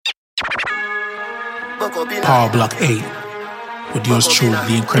Power Block 8 with yours truly,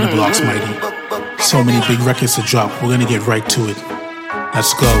 the incredible Oxmighty. So many big records to drop, we're gonna get right to it.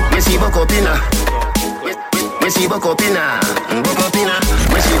 Let's go. Messi Bocopina, Messi Bocopina, Bocopina,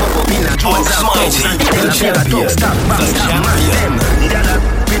 Messi Bocopina. Oxmighty, the champion, the champion.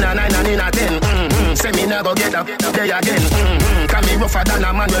 Pina 9 and in a 10. Say me never get up there again. Can me rougher than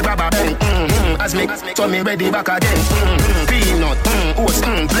a man with rubber band. As me, so me ready back again. Peanut, oats,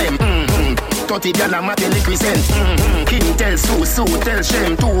 flame. 30 gal a matte liquid scent. King tell Sue tell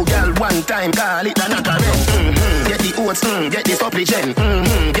Shem. 2 gal one time call it a knock a rent. Get the oats, get the supplicant.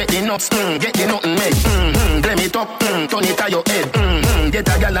 Get the nuts, get the nothing made. Blame it up, turn it to your head. Get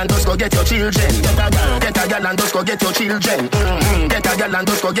a gal and just go get your children. Get a gal and just go get your children. Get a gal and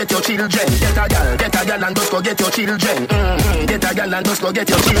just go get your children. Get a gal and just go get your children. Get a gal and just go get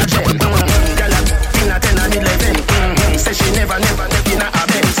your children. Gal in a 10 and 11. Say she never in a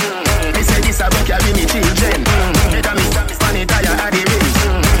Benz. Me say this a book carry me children. Better me stand it higher at the rim.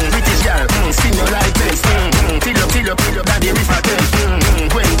 British gal, spin your like this. Fill up, daddy with a tell.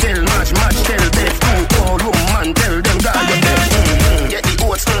 Gwen tell, match, tell Beth. Old woman, tell them God get them. Get the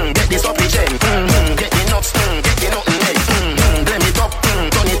oats, get the supplicant. Get the nuts, get the nothing made. Blame it up,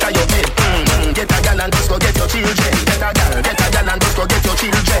 turn it to your head. Get a gal and just go get your children. Get a gal and just go get your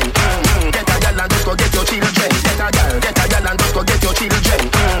children. Get a gal and just go get your children. Get a gal and just go get your children.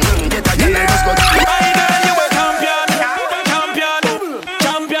 Get a gal and just go get your children. You a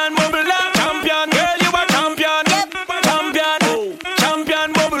champion, bubble up, champion. Girl, you a champion,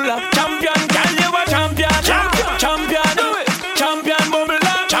 bubble up, champion. Girl, you a champion, bubble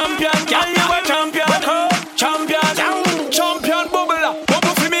up, champion. Girl, you a champion, bubble up,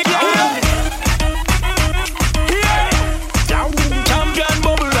 bubble for me, girl. Champion,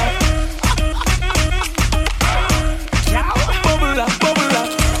 bubble up, bubble up.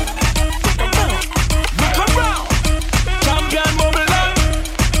 Look around, champion, bubble up.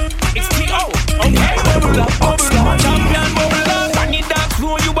 It's T.O. Okay, bubble up, champion, bubble up. Bang it dance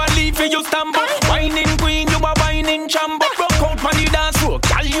floor, you a leave for your stamp. Whining queen, you a whining chamber. Rock out on the dance floor,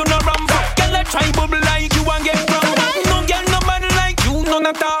 girl, you no rambo. Girl, I try bubble like you and get wrong. No girl, nobody like you, none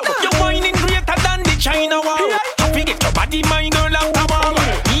at all. You're whining greater than the China wall. Happy get your body, my girl, out the wall.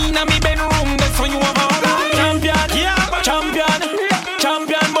 Inna me bedroom, that's how you are.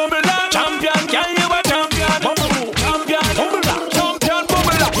 Champion, bubble up, champion, girl, you a champion. Champion,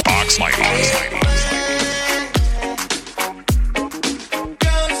 bubble up. Oxmighty.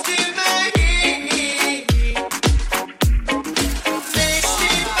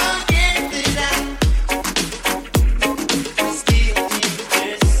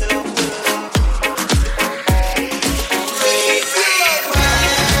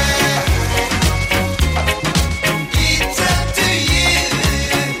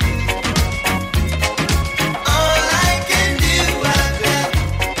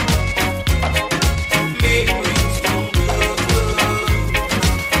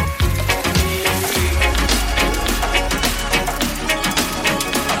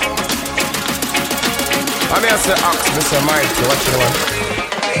 I'm here to say Ox, Mr. Mighty, what you want?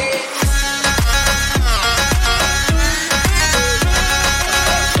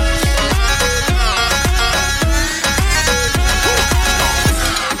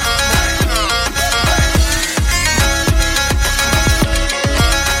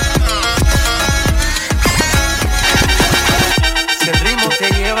 Si el ritmo te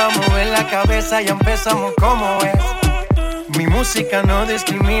lleva a mover la cabeza, ya empezamos como es. Mi música no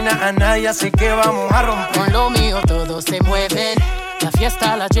discrimina a nadie, así que vamos a romper. Con lo mío todos se mueven, la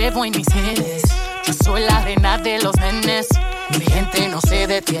fiesta la llevo en mis genes. Yo soy la reina de los nenes, mi gente no se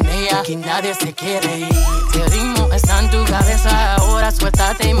detiene, aquí nadie se quiere ir. El ritmo está en tu cabeza, ahora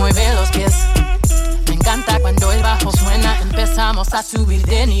suéltate y mueve los pies. Me encanta cuando el bajo suena, empezamos a subir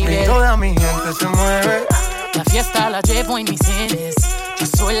de nivel. Y toda mi gente se mueve. La fiesta la llevo en mis genes. Yo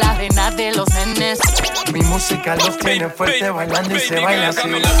soy la reina de los nenes. Mi música los tiene fuerte bailando y se baila así.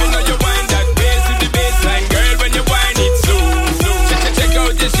 Check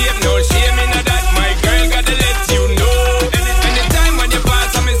out the shape, no shame in that. My girl gotta let you know. Anytime when you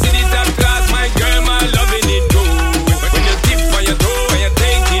pass, I'm in city top class. My girl, my loving it go. When you tip on your toe, when you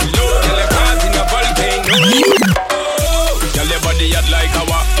take it low, girl, you're causing a volcano. Oh, girl, your body hot like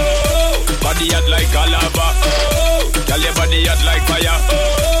lava. Oh, body hot like a lava. Oh, girl, your body hot like fire.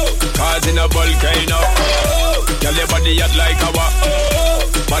 Oh, causing a volcano. Oh, girl, your body hot like lava. Oh,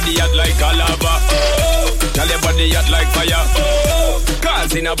 body hot like a lava. Oh, girl, your body hot like fire. Oh,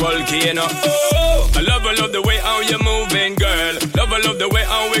 causing a volcano. Oh, I love the way how you're moving, girl. Love the way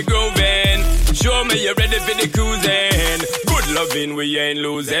how we're grooving. show me you're ready for the cruising. Good loving, we ain't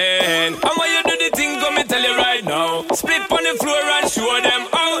losing. And when you do the thing, come and tell you right now. Split on the floor and show them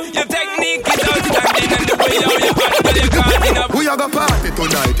how your technique is outstanding. And the way how you act till you can't in a... We are gonna party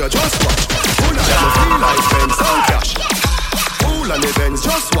tonight, you just watch. Tonight you feel like spend some cash. Pool and events,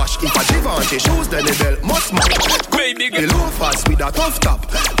 just watch. If a Givenchy shoes, then the belt must match. Baby, the loafers with a tough top.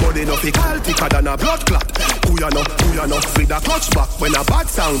 Body no fickle, thicker than a blood clot. Who you know, with a clutch back. When a bad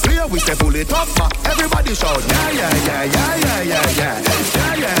sound clear, we say pull it up back. Everybody shout, yeah, yeah, yeah, yeah, yeah, yeah, yeah.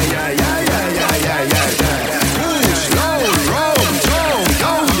 Yeah, yeah, yeah, yeah, yeah, yeah, yeah, yeah, yeah. Push, loud, roam, jump,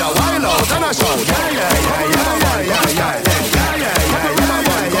 yo, ya wild out and a shout, yeah, yeah, yeah, yeah, yeah, yeah, yeah. Yeah, yeah,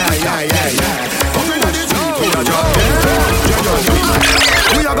 yeah, yeah, yeah, yeah, yeah. Push, loud, jump,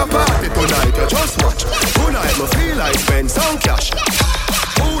 we are gonna party tonight, you just watch. Tonight, me feel like spend some cash.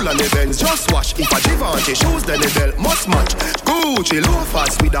 Pool and events, just watch. If a Givenchy shoes, then the belt must match. Gucci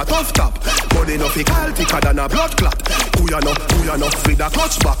loafers with a tough top. Body no fickle, thicker than a blood clot. Who you know, with a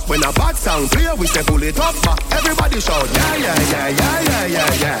clutch back. When a bad sound clear, we say pull it up back. Everybody shout, yeah, yeah, yeah, yeah, yeah,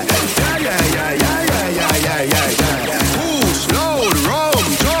 yeah, yeah. Yeah, yeah, yeah, yeah, yeah, yeah, yeah, yeah, yeah. Push, loud, roam,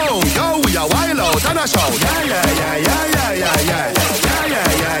 jump, yo, we a wild out and a shout, yeah, yeah, yeah, yeah, yeah, yeah, yeah. Yeah, yeah,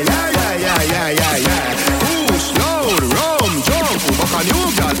 yeah, yeah, yeah, yeah, yeah, yeah, yeah. Push, loud, roam, jump, fuck a new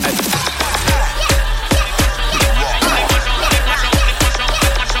girl.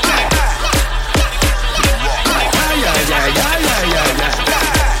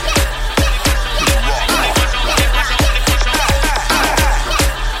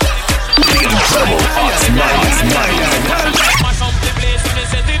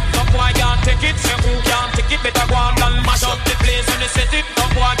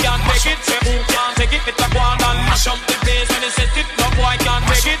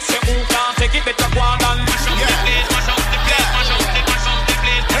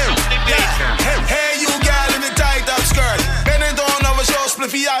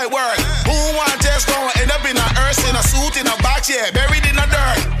 Yeah, buried in the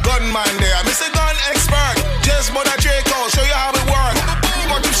dirt. Gunman there, Mr. Gun expert. Just but a Draco, show you how it work.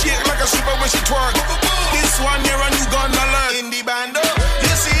 Got you shake like a stripper when she twerk. This one here a new gun alert. In the bando,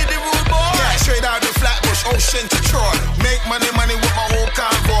 you see the rude boy. Yeah, straight out the Flatbush, Ocean to Troy. Make money with my whole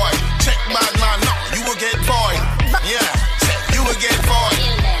convoy. Check bad man, no, you will get void. Yeah, you will get void.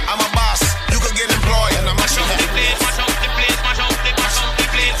 I'm a boss, you could get employed. And I'm mash up the place, mash up the place, mash up the place, mash up the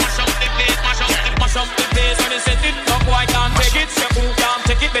place, mash up the place, mash up the place. When they set it up, why can't take it? Say who can't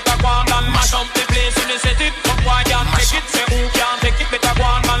take it? Better go on and mash up the place. When they set it up, why can't take it? Say who can't take it? Better go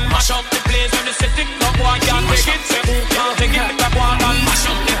on and mash up the place. When they set it up, why can't take it? Say who can't take it? Better go on and mash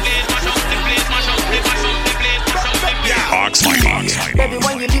up the place, mash up the place, mash up the place, mash up the place, mash up the place. Oxmighty. Baby,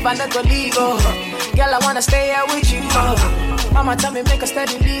 when you leave, I never leave. Girl, I wanna stay here with you. Mama tell me make a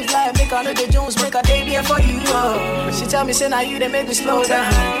steady leave life, make a little Jones, make a day here for you. She tell me say now you they make me slow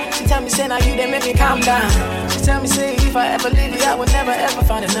down. She tell me say now you they make me calm down. She tell me say if I ever leave you, I would never ever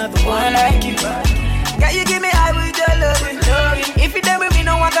find another one like you. Girl, you give me high with your loving. If you there with me,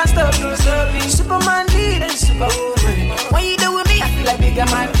 no one can stop you. Superman lead and superwoman. When you there with me, I feel like bigger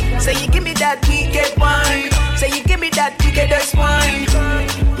man. Say you give me that wicked wine. Say you give me that wickedest wine.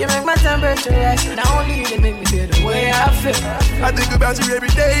 You make my temperature rise. Not only you, they make me feel the way I feel. I think about you every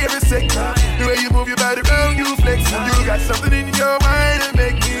day, every second. The way you move your body around, you flex. You got something in your mind that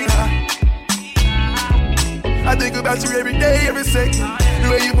make me high. I think about you every day, every second. The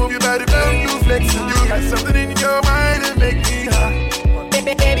way you move your body around, you flex. You got something in your mind that make me high.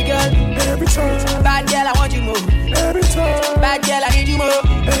 Baby girl, every time. Bad girl, I want you more. Every time. Bad girl, I need you more.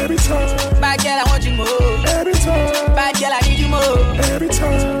 Every time. Bad girl, I want you more. Every time. Bad girl, I need you more. Every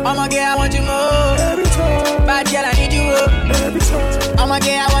time. I'm a girl, I want you more. Every time. Bad girl, I need you more. Every time. I'm a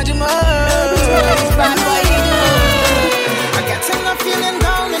girl, I want you more. Bad boy, I need you more. I got enough feeling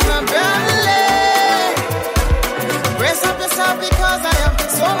down in my belly. Brace up yourself because I have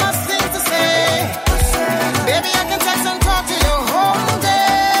so much things to say. Baby, I can text and talk to you whole day.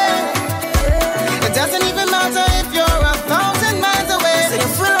 It doesn't even matter if you're 1,000 miles away. So you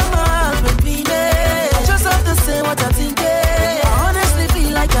fill up my heart with penis.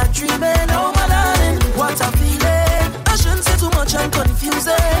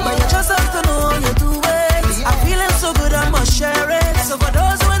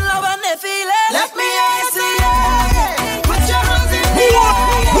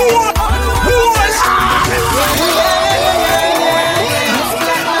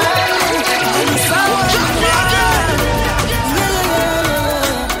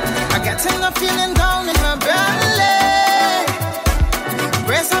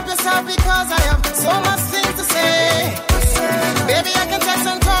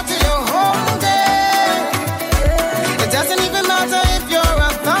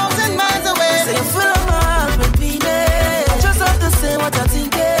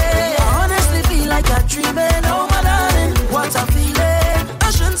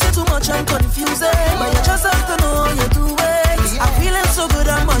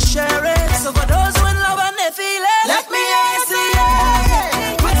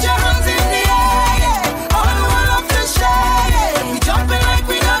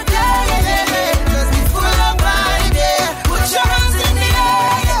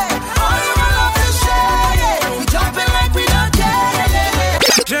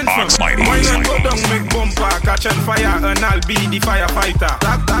 catching fire, and I'll be the firefighter.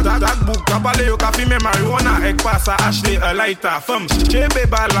 That book, Kabaleo, Kafi, marijuana, Ek pasa, Ashley, a lighter. Fum, Chebe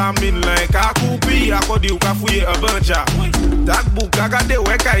Balamin, like a coupi, Akodi, Kafuye, a buncha. That book, I got the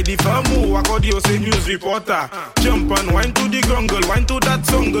work, I the famu, Akodi, say news reporter. Jump and wine to the grungle, wine to that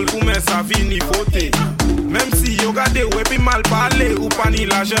songle, Ume Savini, Fote. Même si yo got the wepi mal parler, ou pani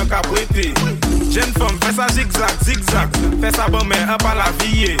la jeune capouette. Jeune femme, fais ça zigzag, zigzag, fais ça bon, mais un pas la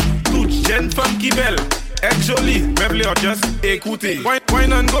vie. Toute jeune femme qui belle, est jolie, meuble or just écoutez.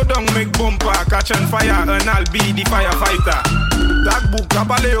 Wine and go down, make bumper, catch on fire, and I'll be the firefighter. That book,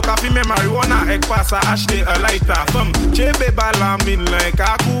 Kabale, yo kafi me marijuana, ek pasa, Ashley, a lighter. Femme, chebe balamin, like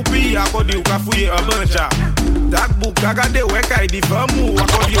a coupi, akodi, yo kafuye, a buncha. That book, I got the work, I the famu,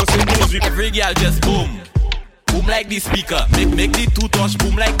 akodi, yo say music. Every girl just boom. Boom like the speaker, make the two touch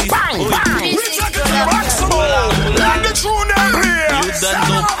boom like this. Bang, bang. We take it to the maximum. Let the tune them here. You done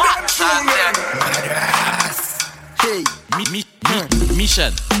know. Hey,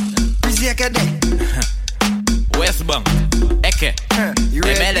 Mission. West Bank, Eke,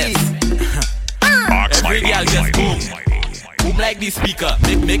 MLS. Every girl just boom. Boom like the speaker,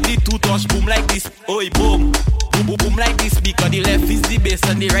 make the two touch boom like this. Oi, boom. Boom, boom like the speaker. The left is the bass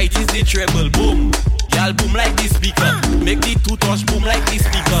and the right is the treble. Boom. Y'all boom like the speaker. Make the two touch boom like the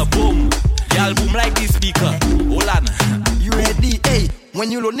speaker. Boom. Y'all boom like the speaker. Hold on. You ready? Hey,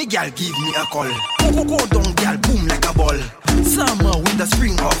 when you lonely, girl, give me a call. Go down, girl, boom like a ball. Summer, winter,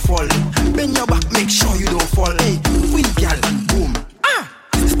 spring or fall. Bend your back, make sure you don't fall. Hey, win, girl, boom.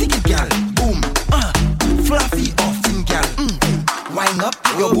 Stick it, girl, boom. Fluffy or thin, girl. Wind up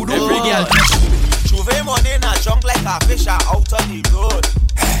your booty. Every girl. Juve money in a junk like a fish out on the road.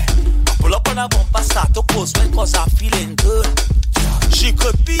 Pull up on a bumper, start to post when cause I'm feeling good. She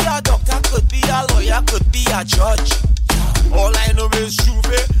could be a doctor, could be a lawyer, could be a judge. All I know is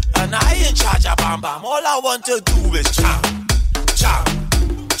Juve, and I ain't charge a bam bam. All I want to do is chow, chow,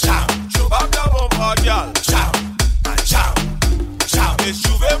 chow. Jump up the bumper, y'all. Chow, chow, chow. It's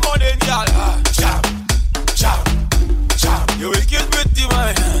Juve money, y'all. Chow, chow, chow. You wicked with the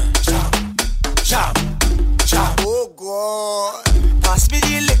man. Chow, chow, chow. Oh God. Pass me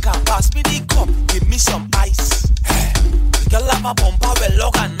the liquor, pass me the cup, give me some ice. The girl have a bumper well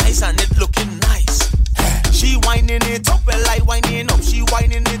organized and it looking nice. She whining it up, well I whining up. She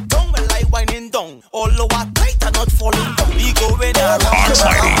whining it down, well I whining down. All over tight and not falling down. We going around.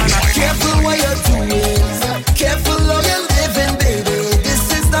 Careful what you're doing, careful how you're living, baby.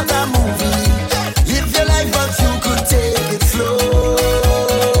 This is not a movie. Live your life but you could take it slow.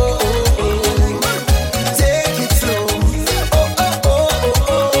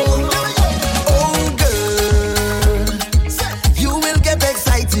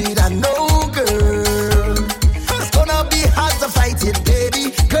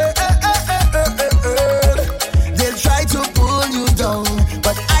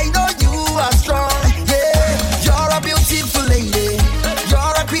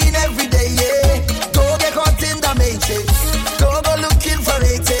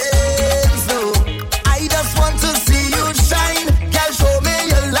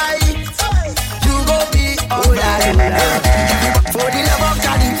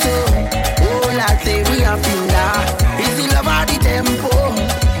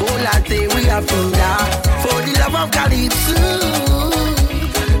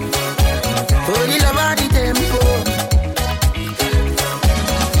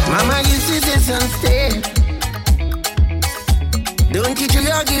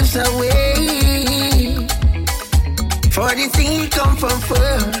 Away for the thing come from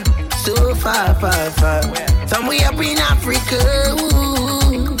far, so far, somewhere up in Africa.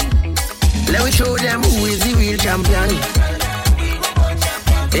 Ooh. Let me show them who is the real champion.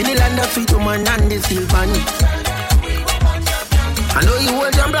 Any land of sweet woman and the still funny. I know you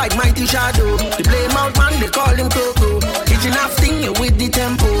will jump like mighty shadow. They play him out man, they call him Coco. Kitchen half thing you with the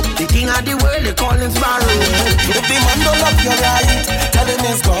tempo. The king of the world, they call him Sparrow. If the man don't love you right, tell him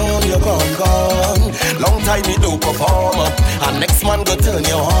he's gone, you're gone. Long time he don't perform, and next man go turn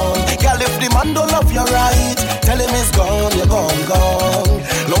you on. Girl, if the man don't love you right, tell him he's gone, you're gone.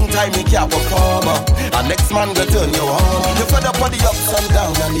 Long time he can't perform, and next man go turn you on. You fed up on the ups and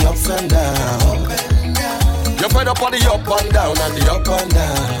down and the ups and down. You fed up on the up and down and the up and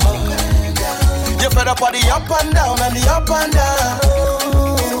down. You fed up on the up and down and the up and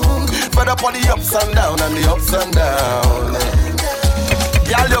down. Fed up on the ups and down and the ups and down.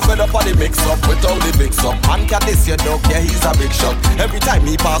 Girl, you fed up on the mix-up without the mix-up. Man can this your dog, yeah, he's a big shot. Every time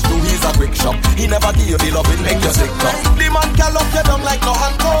he pass through, he's a quick shot. He never give you the love, it make you sick up. The man can love you down like no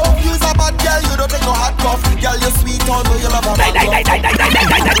handcuff. You's a bad girl, you don't take no hard cuff. Girl, you sweet, although you love a man.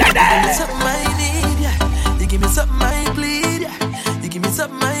 Something I need, yeah. You give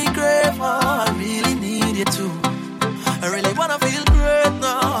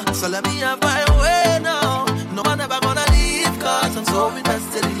So let me have my way now. No man ever gonna leave, cause I'm so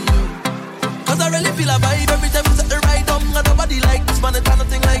invested in you. Cause I really feel a vibe every time you set the right down. And nobody like this man, it's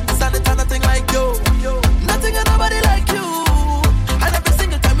nothing like this, and it's nothing like you. Nothing and nobody like you. And every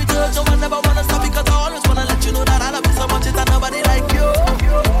single time we touch, no man never wanna stop, because I always wanna let you know that I love you so much, it's nobody like you.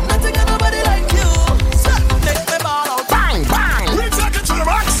 Nothing and nobody like you. So make me ball out. Bang, bang. We take it to the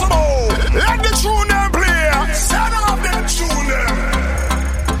maximum. Let the tune them play. Set up them tune them.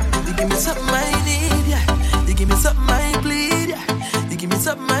 You give me something I need, yeah. You give me something I bleed, yeah. You give me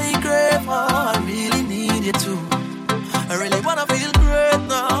something I crave, oh, I really need you too. I really wanna feel great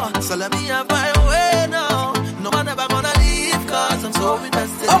now. So let me have my way now. No man ever gonna leave, cause I'm so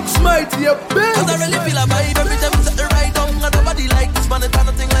invested. Oxmighty, you bitch. Cause I really feel a vibe every time you set the right down. And nobody like this man, it's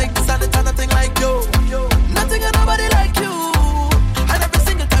nothing like this, and it's nothing like you. Nothing and nobody like you. And every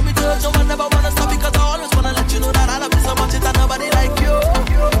single time we touch, no man never wanna stop, because I always wanna let you know that I love you so much, it's nobody like you.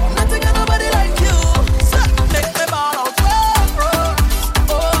 Nothing and nobody like you. So make me ball out.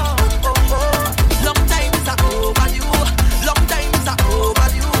 Long time is overdue. Long time is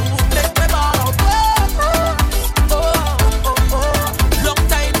overdue. Make me ball out. Long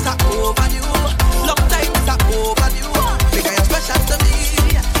time is overdue. Long time is overdue. Because you're special to me.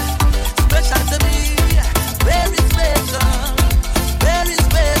 Special to me. Very special. Very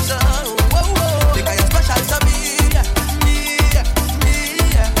special. Whoa, whoa. Because you're special to me.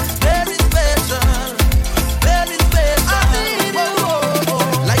 Very special. Very special.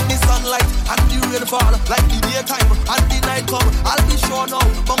 Whoa. Like the sunlight and the rain fall. Like the daytime and the night come. I'll be sure now.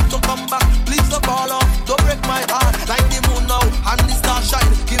 Come to come back. Please don't fall off. Don't break my heart. Like the moon now and the star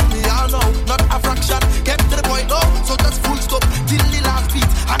shine. Give me all now. Not a fraction. Get to the point now. So just full stop. Till the last beat.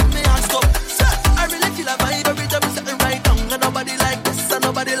 And me I stop. So I really feel a vibe every time we set it right down. And nobody like this and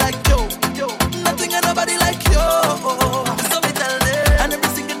nobody like you. Nothing and nobody like you. So me tell them. And every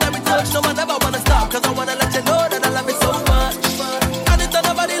single time we touch, no man ever wanna stop. Cause I wanna let you know that I love you so much. And it's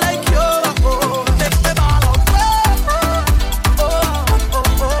nobody like you. Make me ball out.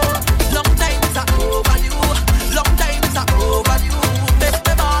 Long time is overdue. Long time is overdue. Make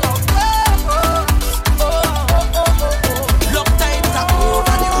me ball out. Long time is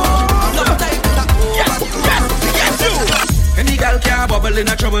overdue. Long time is overdue. Any gal can't bubble in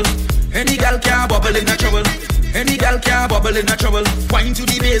a trouble. Any gal can't bubble in a trouble. Any gal can't bubble in a trouble. Wine to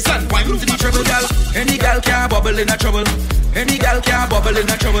the bass and wine to the treble, gal. Any gal can't bubble in a trouble. Any gal can't bubble in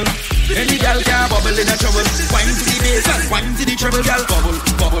a trouble. Any gal can't bubble in a trouble. Wine to the bass and wine to the treble, gal. Bubble,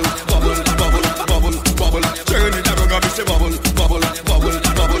 bubble, bubble, bubble, bubble, bubble. Turn it around, I say bubble, bubble, bubble,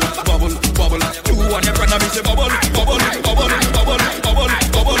 bubble, bubble, bubble. You and your friend, I say bubble, bubble, bubble, bubble, bubble,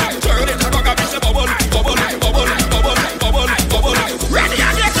 bubble. Turn it around, I say bubble, bubble, bubble, bubble, bubble, bubble. Ready,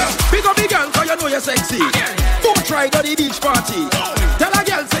 big up the girl, cause you know you're sexy. Boom, try to the beach party. Tell a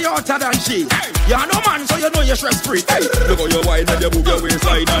girl say you're hotter than she. You're no man, so you know you're stress free. Hey, look how you wine and you move your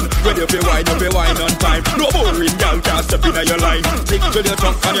waistline, and when you pay wine on time. No boring girl can't step in your line. Take to the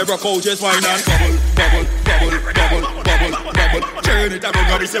top and you rock out just wine and bubble, bubble, bubble, bubble, bubble, bubble. Turn it around,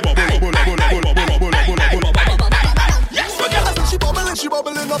 and say bubble, bubble, bubble, bubble, bubble, bubble, bubble. Yes, she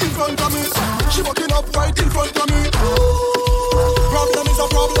bubbling up in front of me. She walking up right in front of me. Problem is a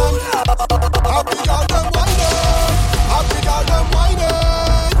problem. Happy girl them whining. Happy girl them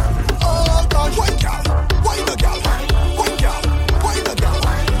whining. Oh God, wine girl, wine the girl, wine girl, wine the girl,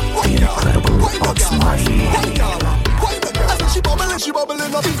 wine girl, wine the girl, wine girl, wine the girl. She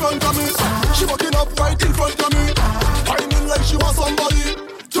bubbling up in front of me. She walking up right in front of me. Whining like she wants somebody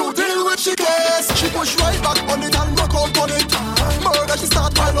to deal with. She gets. She push right back on it and rock out on it. Murder, she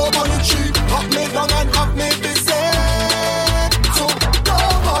start pile up on it. She up me down and up me busy. So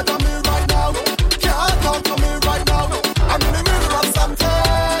don't bother me right now. Can't talk to me right now. I'm in the middle of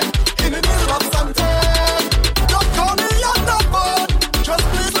something. In the middle of something. Don't call me on the phone. Just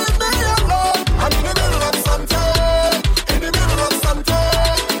please leave me alone. I'm in the middle of something. In the middle of something.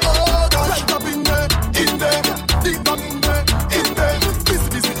 Oh God, right up in there, deep down in there,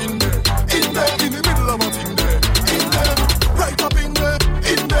 busy in there, in the middle of a thing there.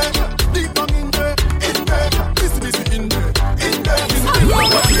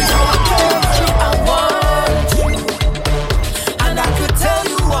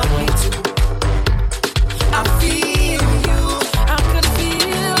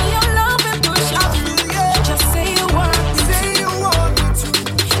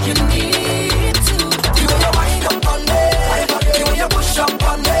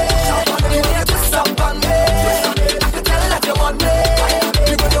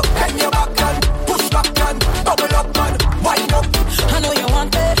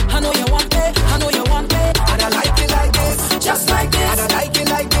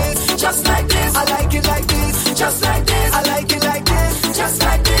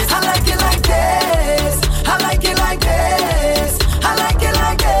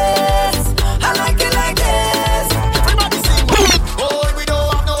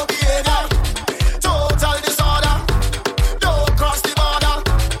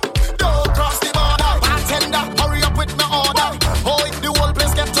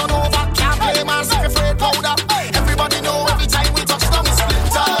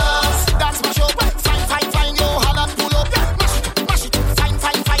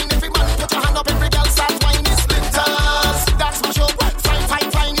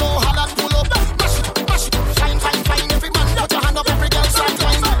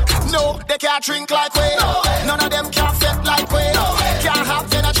 can't drink like we. None of them can't fit like we. Can't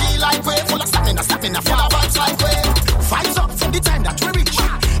have energy like we. Full of stamina, full of vibes like we. Vibes up from the time that we reach.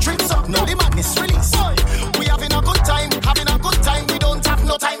 Drinks up, now the madness release. We having a good time, we don't have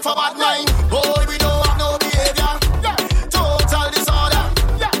no time for bad mind. Boy, we don't have no behavior. Total disorder.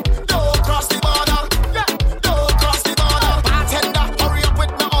 Don't cross the border. Don't cross the border. Bartender, hurry up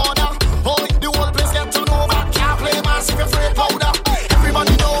with the order. Boy, the whole place get turned over. Can't play massive if afraid powder.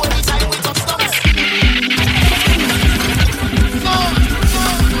 Everybody know anytime we touch the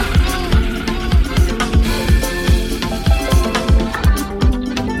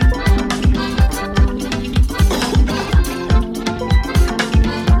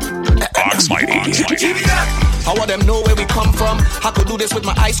How would them know where we come from? I could do this with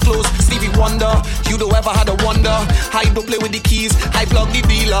my eyes closed. Stevie Wonder, you don't ever had a wonder. How you don't play with the keys, I plug the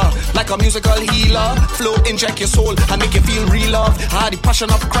dealer. Like a musical healer. Flow, inject your soul and make you feel real love. I had the passion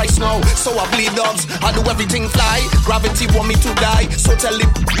of Christ now, so I bleed doves. I do everything fly, gravity want me to die. So tell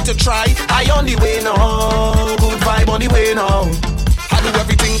it to try, I on the way now. Good vibe on the way now. I do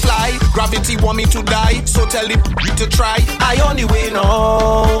everything fly, gravity want me to die. So tell it to try, I on the way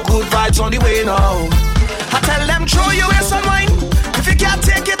now. Good vibes on the way now. I tell them throw you in some wine. If you can't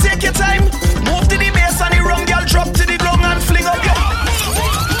take it, take your time. Move to the bass and the rum, girl, drop to the ground and fling up your.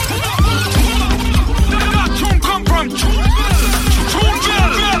 That tune come from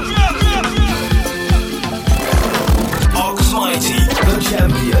Oxmighty, the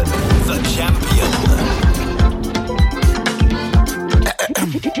champion,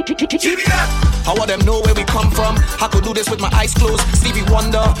 How would them know where we come from? I could do this with my eyes closed. Stevie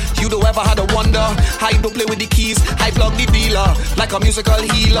Wonder, you don't ever had a wonder. How you don't play with the keys, I plug the dealer. Like a musical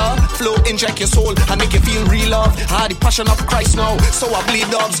healer. Flow, inject your soul and make you feel real love. I had the passion of Christ now, so I bleed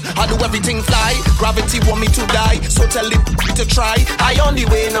doves. I do everything fly, gravity want me to die. So tell it to try, I on the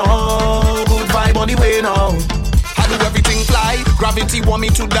way now. Good vibe on the way now. I do everything fly, gravity want me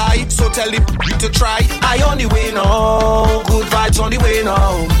to die. So tell it to try, I on the way now. Good vibes on the way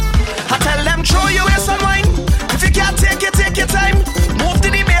now. I tell them throw you in some wine. If you can't take it, take your time. Move to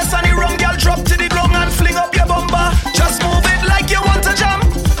the bass and the rum, girl, drop to the ground and fling up your bumper. Just move it like you want to jump,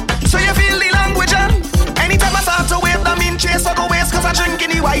 so you feel the language and anytime I start to wave, that mean chase or go waste. Cause I drink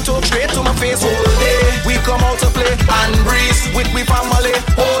in the white oak straight to my face all day. We come out to play and breeze with we family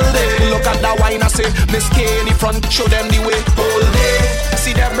all day. Look at that wine, I say Miss K in the front, show them the way all day.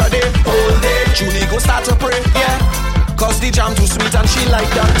 See them ready all day. Julie go start to pray, yeah. Cause the jam too sweet and she like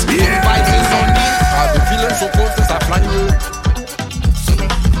that. Yeah. Vibes is on me. I've been feeling so cold since I fly you.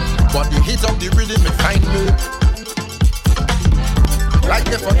 But the heat of the rhythm may find me. Like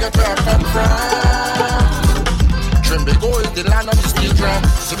they forget where I come from. Trimbigo is the land of the steel drum.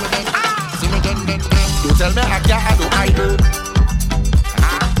 See me then, don't tell me I can't do idol.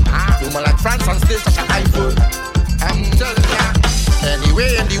 Do me like France on stage such a Eiffel. I'm telling ya.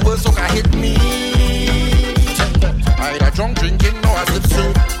 Anyway in the world so can hit me. I had a drunk drinking, no I sip so,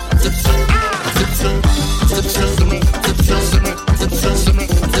 sip so, sip so, sip so, sip so, sip so, sip so,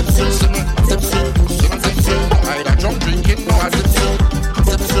 sip so, sip so, sip so. I had a drunk drinking, no I sip so,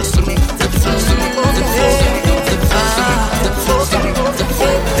 sip so, sip so, sip so, sip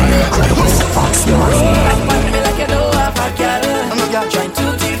me like you know have a girl, trying to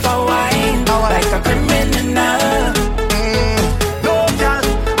deep for wine, like a criminal. No girl,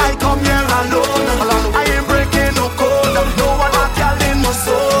 I come here alone. I ain't breaking no code. No one a girl in my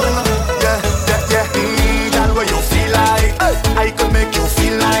soul. Yeah. Girl, where you feel like I could make you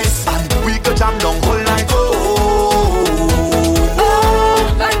feel nice, and we could jam down whole night. Oh,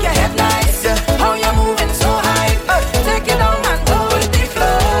 like your head nice. Yeah. How you moving so high? Take it down and go with the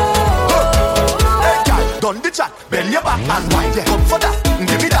flow. Hey, girl, done the chat. Bend your back and wine. Yeah, come for that.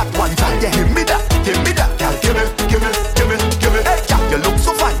 Give me that one time. Yeah, give me that. Girl, give me. Hey, girl, you look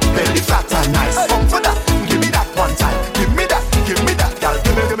so fine. Belly flat and nice. Come for that. Give me that one time. Give me that. Girl,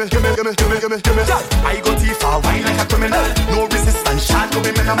 give me. Girl, I go too far, wine like a criminal. No resistance, shot to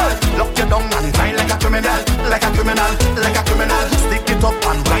be minimal. Lock you down and grind like a criminal. Stick it up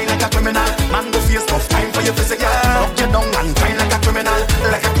and grind like a criminal. Man, go face tough time for your physical. Lock you down and grind like a criminal.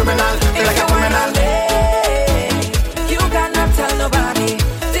 You cannot tell nobody.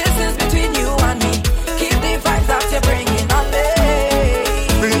 This is between you and me. Keep the vibes that you're bringing on me.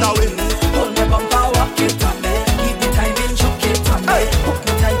 Bring it away. Hold me bumper, walk it on me. Keep the timing, choke it on me. Hook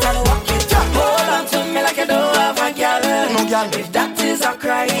me tight and walk it on me. Hold on to me like you don't have a girl. No girl. If that is a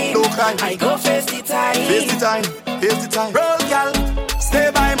crime, no crime. I go face the time. Here's the time. Roll, girl,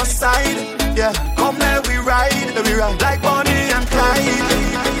 stay by my side. Yeah, come let we ride. Like Bonnie and Clyde.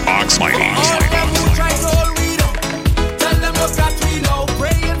 Oxmighty. Tell them look at we now.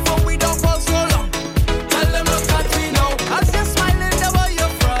 Praying for we don't fall.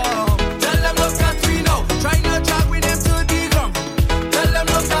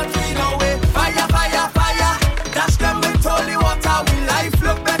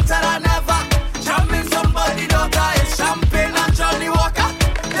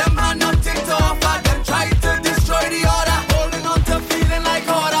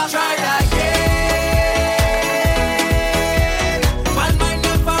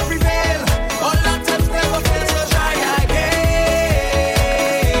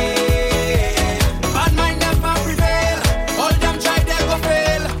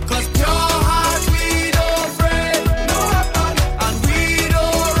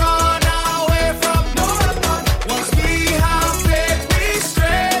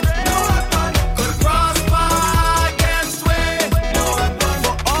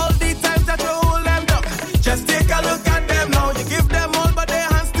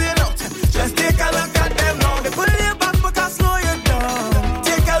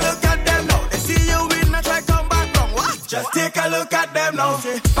 look at them now.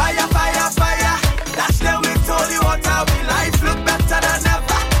 Say, fire, fire, fire. That's them with holy water. We life look better than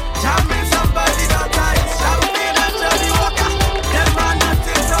ever. Jamming somebody that time. Champagne and Johnny Walker. Them man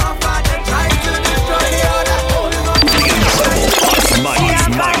nothing so far. They try to destroy the other.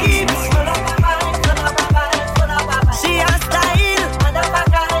 She has style.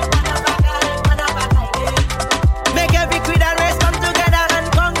 Make every queen and race come together and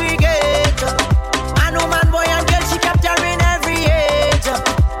congregate. Man, woman, boy and girl, she capturing every age.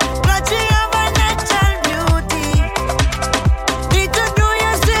 But she have a natural beauty. Need to do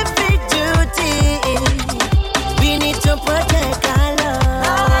your civic duty. We need to protect our love.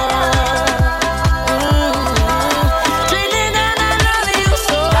 Trinidad, I love you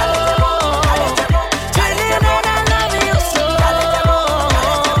so. Trinidad, I love you so.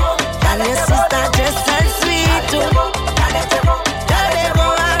 And your sister just as sweet too. Daddy-bo,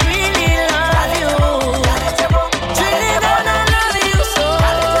 I really love you. Trinidad, I love you so.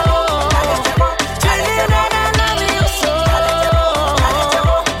 Trinidad, I love you so.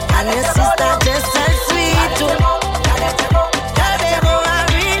 And your sister just as sweet too. Daddy-bo, I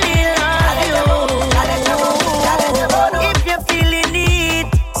really love you. If you're feeling it,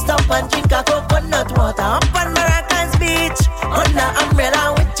 stop and drink a coconut water up on Maracas Beach. Under umbrella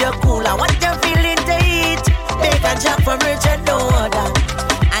with your cooler, what you feeling to eat? Make a job from rich and no other.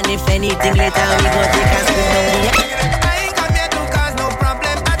 And if anything later, we go take a spin on the I ain't come here to cause no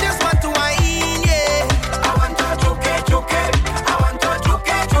problem. I just want to wine, yeah. I want to juke. I want to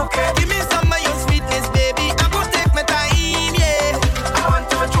juke. Give me some of your sweetness, baby. I'm gonna take my time, yeah. I want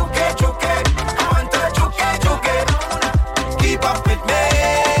to juke. I want to juke. Keep up with me.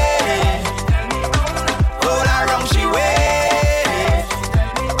 Hold her wrong, she waits.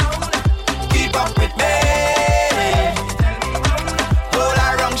 Keep up with me. Hold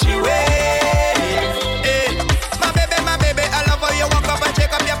her wrong, she waits. My baby, I love how you walk up and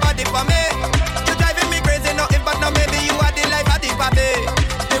shake up your body for me. You driving me crazy, nothing but now maybe you are the life of the party.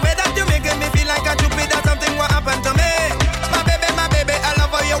 The way that you making me feel like a stupid or something what happened to me. My baby, I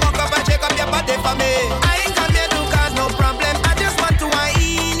love how you walk up and shake up your body for me. I ain't come here to cause no problem. I just want to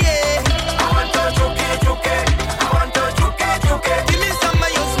wine, yeah. I want to juke. I want to juke. Give me some of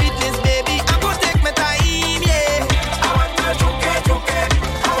your sweetness, baby. I'm gonna take my time, yeah. I want to juke.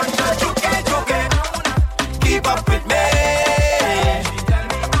 I want to juke. Keep up with me.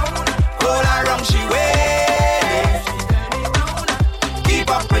 Hold her wrong, she waits. Keep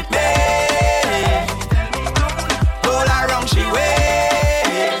up with me. Hold her wrong, she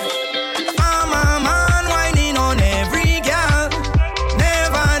waits. I'm a man whining on every girl.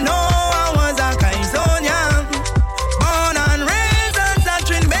 Never know I was a Kaisonian. Born and raised on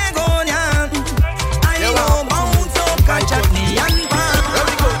Satrin Begonian. I know bounce up, catch up the and pan. There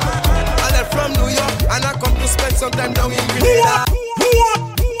we go. I left from New York and I come to spend some time down in Grenada.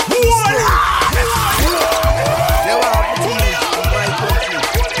 They were happy to me in my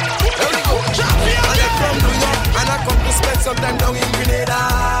country. There we go. I left from New York and I come to spend some time down in Grenada.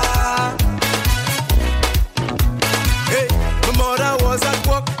 Hey, my mother was at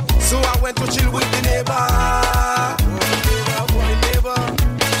work, so I went to chill with the neighbor.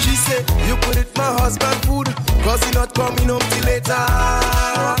 She said, you could eat my husband food, cause he not coming home till later.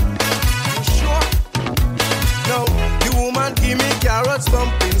 You sure? No, the woman give me carrots,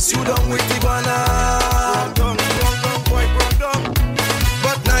 dumplings, you done with the banana. Wrong, boy, wrong.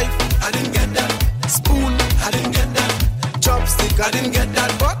 But knife, I didn't get that. Spoon, I didn't get that. Chopstick, I didn't get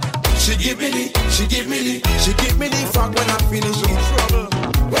that. But she give me the fuck when I finish it.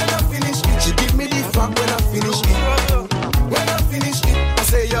 When I finish it, she give me the fuck when I finish it. When I finish it, I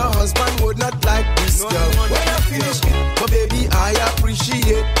say your husband would not like this girl. When I finish it, but baby I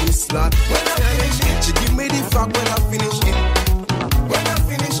appreciate this lot. When I finish it, she give me the fuck when I finish it. When I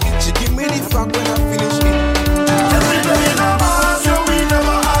finish it, she give me the fuck when I finish it. Every day in our house, yeah, we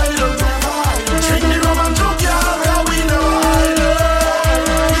never hide. Drink the rum and took ya, yeah, we never hide.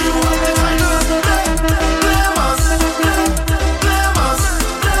 You want the title, blame us.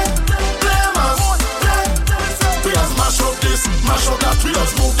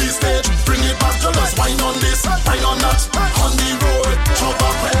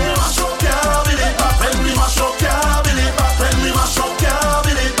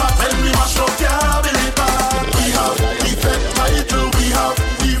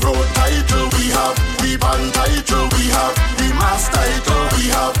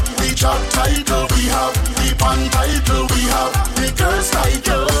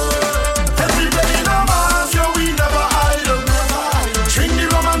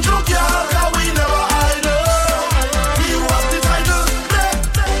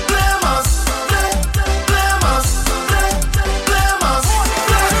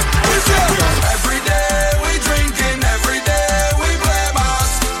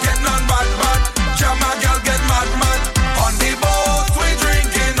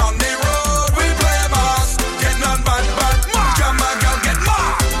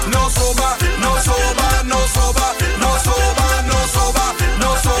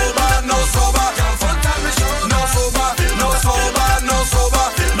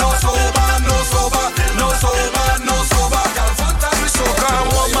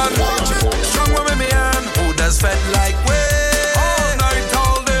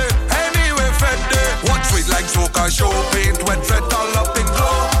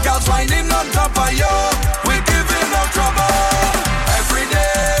 whining on top of you. We giving no trouble. Every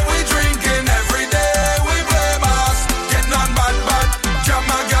day we drinking, every day we play mass. Getting on bad, jam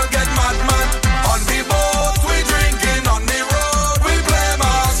my girl get mad. On the boat we drinking, on the road we play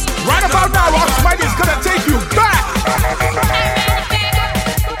mass. Right about now, Rock Smiley's gonna take you back.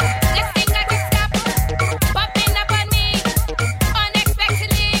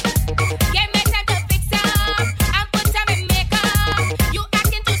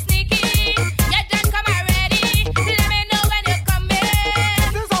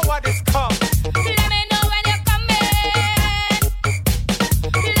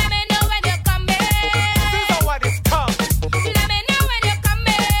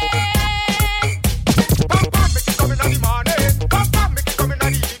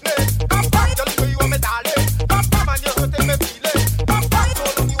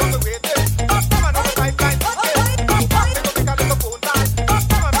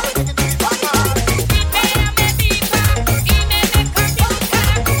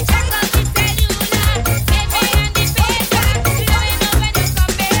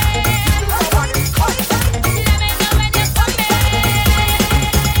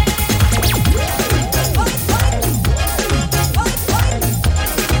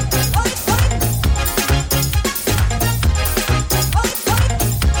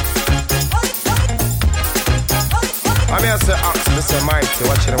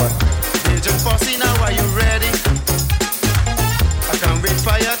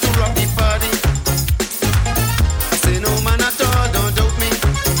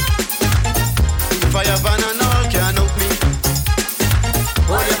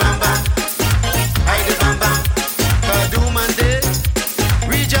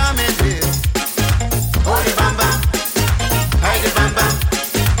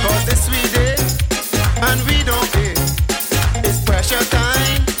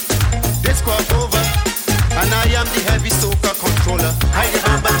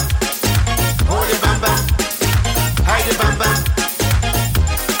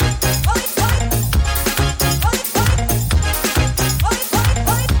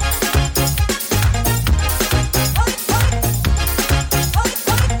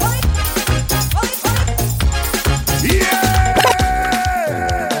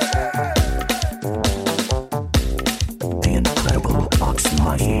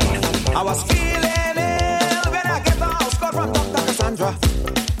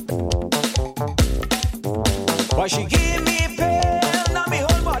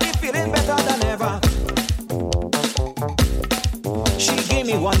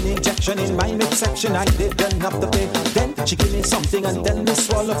 I didn't have to pay. Then she gave me something and then me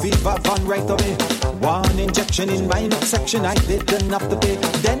swallow fever van right away. One injection in my midsection, I didn't have to pay.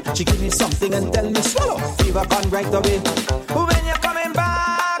 Then she gave me something and then me swallow fever van right away. When you're coming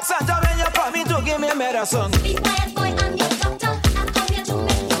back, Santa, when you're coming to give me a medicine. Be quiet, boy, I'm your doctor. I'm coming to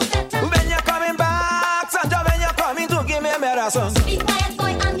make you better. When you're coming back, Santa, when you're coming to give me a medicine. Be quiet,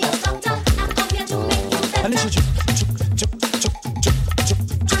 boy, I'm your doctor. I'm coming to make you better. And she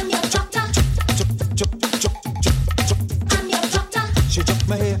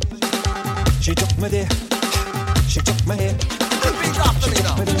She took me there. She took me here. Repeat after me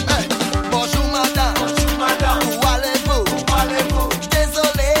now. Hey. Bonjour madame. Bonjour madame. Où allez-vous? Où allez-vous?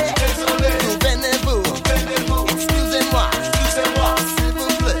 Désolé. Désolé. Où venez-vous? Venez-vous. Excusez-moi. Excusez-moi. S'il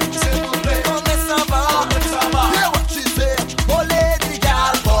vous plaît. S'il vous plaît. Comment ça va? Comment ça va? Hear what she said. Oh lady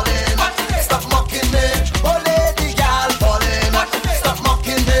gal ballin'. Stop mocking me. Oh lady gal ballin'. Stop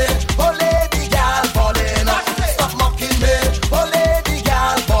mocking me. Oh lady gal ballin'. Stop mocking me. Oh lady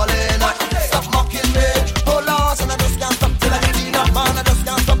gal ballin'. Stop mocking me. Oh Lord, and I just can't stop till I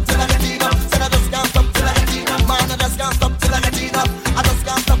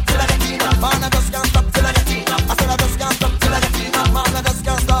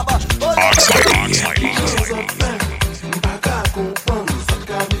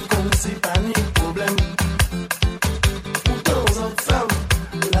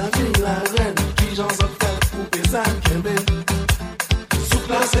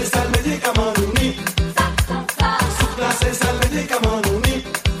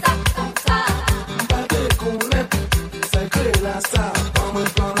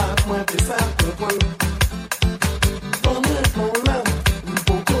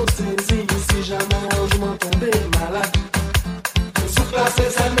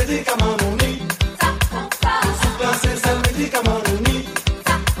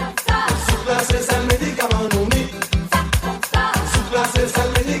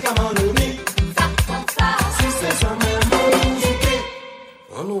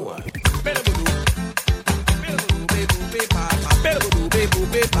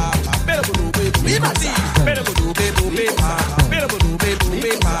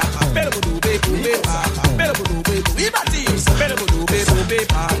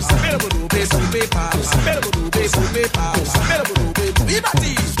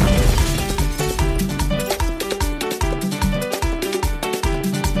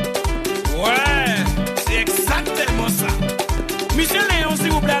Ouais, c'est exactement ça. Michel Léon,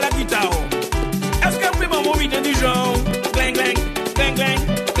 s'il vous plaît, à la guitare. Est-ce que vous pouvez m'en mourir du genre? Gling, gling, gling, gling,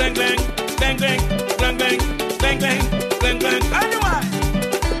 gling, gling, gling, gling, gling, gling, gling, gling, gling, gling. Anyway.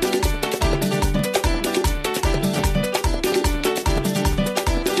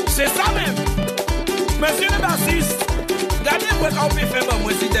 C'est ça même. Monsieur le bassiste, gardez-moi quand vous pouvez faire pour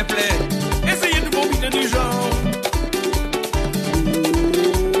moi, s'il te plaît. Essayez de mourir du genre.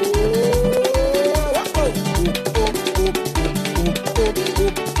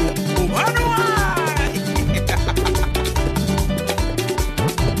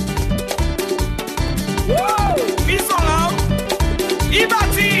 Ils sont là, ils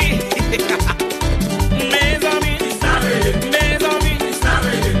bâtissent. Mes amis, mes amis,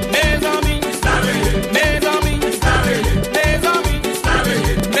 mes amis, mes amis, mes amis,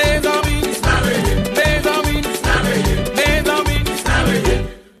 mes amis, mes amis,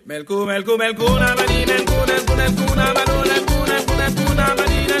 Melku, melku, melku, nabadi, melku, melku, melku, nabado, melku, melku, melku,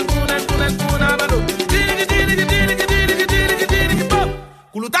 nabadi, melku, melku, melku, nabado. Diligi, diligi, diligi, diligi, diligi, diligi, pop.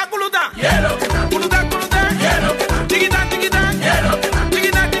 Kuluta, kuluta, yellow, kuluta, kuluta, yellow, digita, digita, yellow,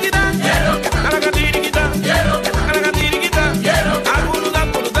 digita, digita, yellow, alaga digita, yellow, alaga digita, yellow, akuluta,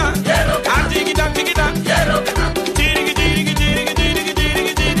 kuluta, yellow, digita, digita, yellow, diligi, diligi, diligi, diligi,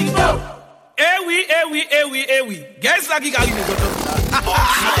 diligi, diligi, pop. Eh oui, eh oui, eh oui, eh oui. Guess la qui gagne les autres.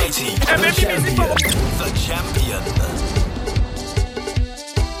 The champion.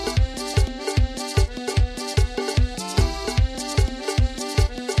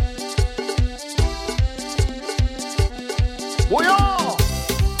 Bouillon!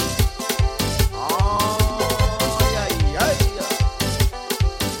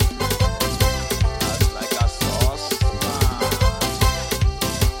 That's like a sauce,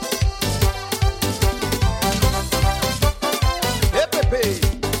 Hey, Pepe!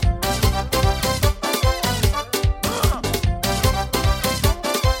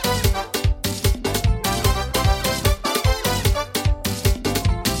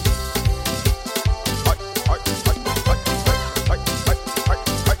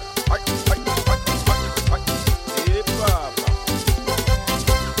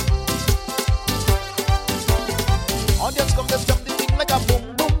 Audience come just jump the thing like a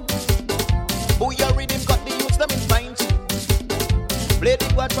boom boom. Booyah rhythm got the youths them in fine tune. Play the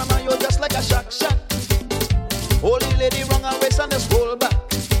quad from you just like a shock shot. Holy lady wrong her waist and just roll back.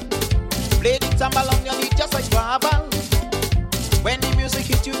 Play the tambal on your knee just like Babal. When the music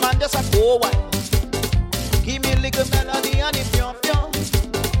hit you man just a go wild. Give me a little melody and the pion pion.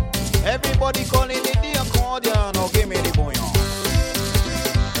 Everybody calling it the accordion. Now give me the bouillon.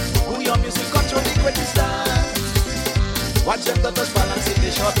 Bouillon music control the greatest style. Watch them that just balance in the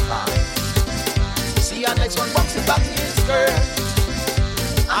short line. See our next one box it back in his skirt.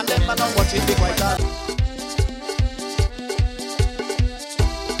 And them man on watch it be quite hard.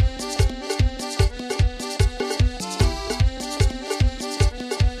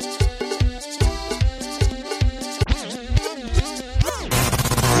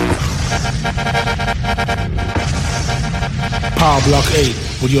 Power Block 8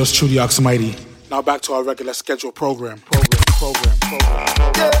 with yours truly, Oxmighty. Now back to our regular scheduled program.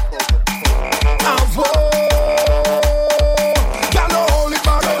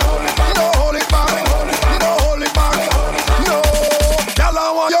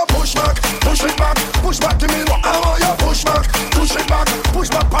 Push back to me, I want you push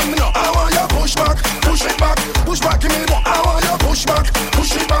back on me now. I want you push back to me, I want you push it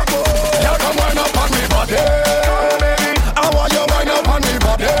back. You come wind up on me body, I want you wind up on me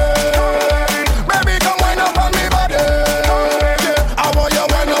body. Baby, come wind up on me body, I want you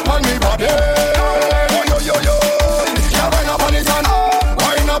wind up on me body. Yo, you wind up on it and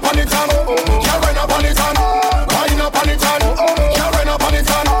wind up on it and you wind up on it and wind up on it and you wind up on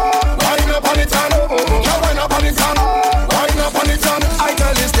it and wind up on it and you wind up on it and wind up on it and I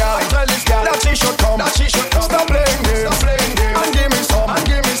tell this girl that she should come, stop playing games and give me some. I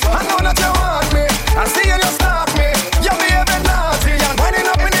know that you want me, I see you stop me. You behaving naughty and winding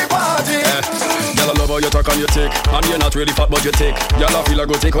up in the party. Girl, I love how you talk and you take, and you're not really fat but you take. Girl, I feel like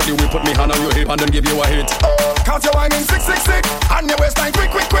go take out the whip, put me hand on your hip and then give you a hit. Cause you're whining sick and your waistline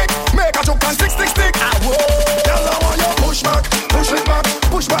quick. Make a joke and stick. I will. Girl, I want you push back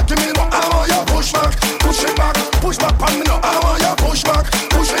to me. I want you push back on me now. I want you push back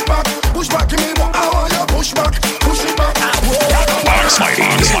to me. I want you push it back. I will. Oxmighty.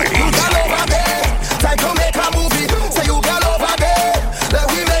 Time to make a movie. Say you girl over there.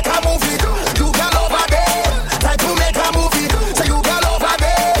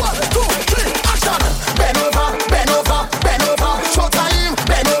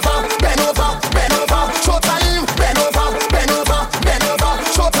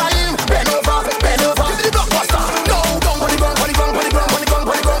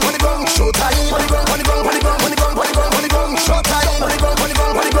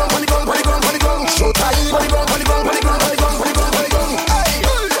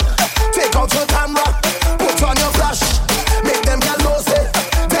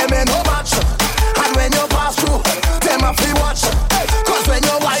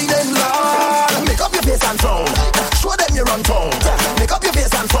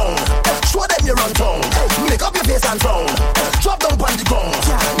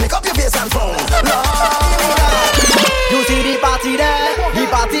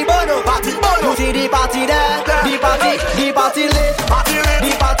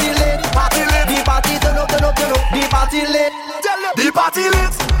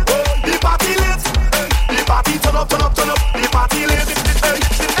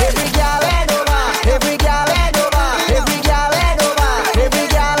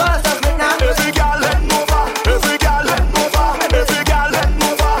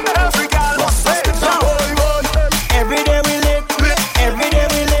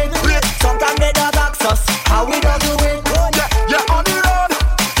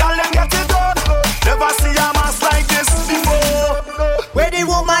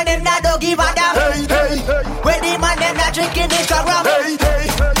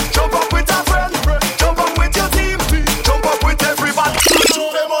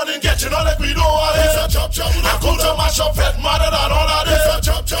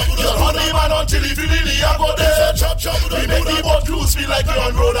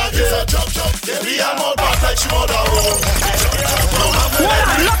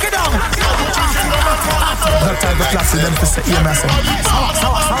 see them to say, yeah, massive.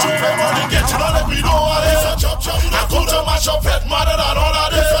 Get you know, let me know what it is. I come to mash up head mother than all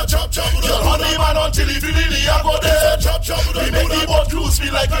of this. You're honey man until if you really are go there. We make the boat cruise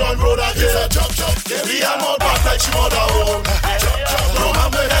feel like you're on road again. We are more bad like she mother home.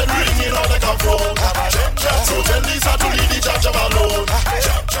 Remember head ringing out like a phone. So tell Lisa to leave the chop alone.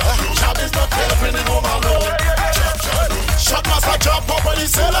 Chop is not helping in home alone. Shot master chop up on the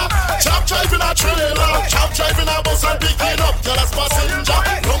cellar. Chop driving a trailer. Chop driving a bus and picking up girl as passenger.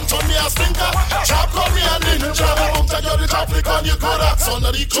 Don't turn me a stinker. Chop call me a ninja. Don't take you the traffic on your good axe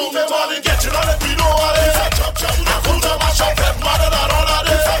under the crew. Me morning get you know let me know what it is. I come to mash up head mother than all of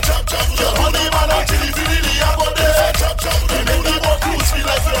this. You're honey man until you feel really a go there. We make the boat cruise feel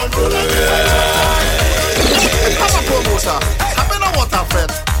like you're on road again. I'm a promoter. I've been a water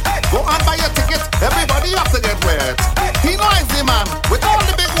fed. Go and buy your ticket. Everybody have to get wet. He noisy man with all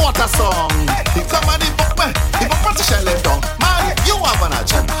the big water song. He come and he book me. He book me to shell it down. Man, you have an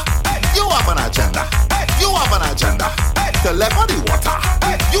agenda. You have an agenda. You have an agenda. To level the water.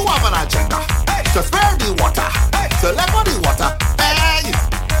 You have an agenda. To spare the water. To level the water. Hey,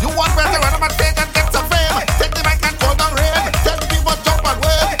 you want better when I'm a take and get some fame. Take the mic and call down rain. Tell the people jump and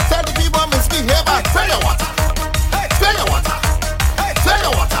wave. Tell the people misbehave. Spare your water. Spare your water. Spare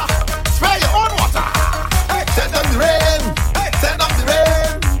your water. Spare your own water. Send them the rain. Send them the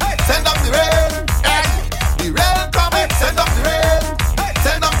rain. Send them the rain. Hey, the rain coming. Send them the rain.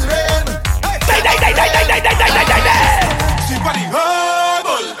 Send them the rain. She body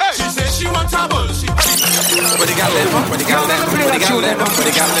humble. She says she wants trouble. What the gal them? What the gal them? What the gal them? What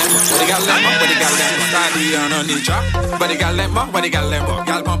the gal them? What the gal them? What the gal them? Study on the track. What the gal them? What the gal them?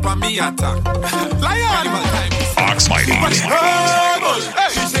 Gal pump on me attack. Lion. Ox Mighty.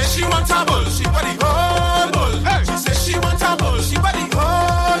 She says she wants trouble. She body humble. She says she wants trouble. She body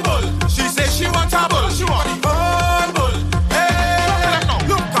humble. She says she wants trouble. She body humble. Hey,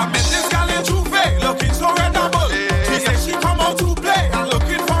 look, I met this gal in Juve, looking so red double. She says she come out to play and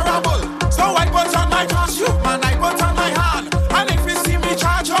looking for a bull. So I put on my costume and I put on my hand. And if you see me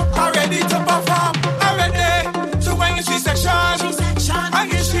charge up, I'm ready to perform. I'm ready to wing in C-section. I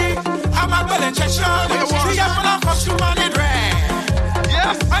get she, I'm a bell injection. She have on a costume and it red.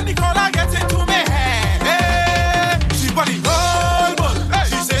 Yes, and the color gets into me head. Hey, she body humble.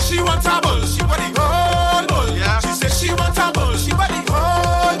 She says she wants trouble. She body humble. She says she wants trouble. She body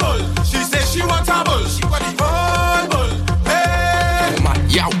humble. She says she wants trouble. She body humble. Hey,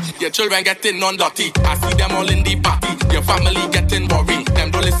 yo, your children getting on dirty. I see them all in the party. Your family getting worried.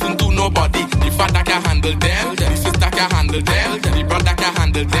 Them don't listen to nobody. The father can handle them. The sister can handle them. The brother can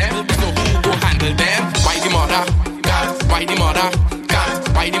handle them. So who go handle them? Why the mother? God, why the mother?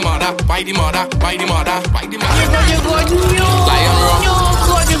 God, why the mother? Why the mother? Why the mother? Why the mother? Lion Rock.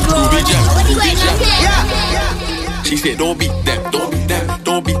 Ruby Gem. Ruby Gem. She said, don't beat them. Don't beat them.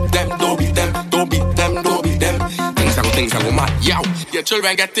 Don't beat them. Don't beat them. Don't beat them. Don't beat them. Things I go mad. Yo, your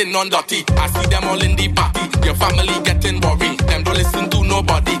children getting on dirty. I see them all in the party. Your family getting worried. Them don't listen to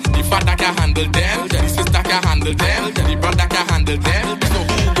nobody. The father can handle them. The sister can handle them. The brother can handle them. So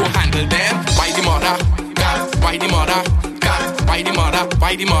who go handle them? Why the mother? God, why the mother? God, why the mother?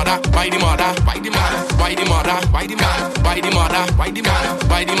 Why the mother? Why the mother? Why the mother? Why the mother? Why the mother? Why the mother? Why the mother?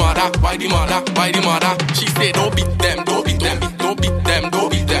 Why the mother? Why the mother? Why the mother? She said, don't beat them. Don't beat them. Don't beat them. Don't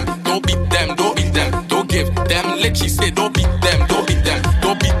beat them. Don't beat them. Don't beat them. Don't give them lit. She said, don't beat them. Don't beat them.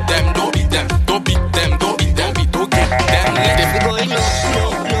 Don't beat them. Don't beat them. Don't beat them. Don't beat them. Don't give them lit. If you going low.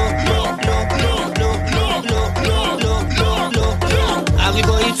 Are we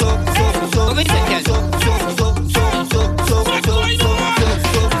going so? Wait a second.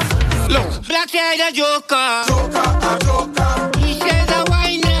 Black said a joker. He says a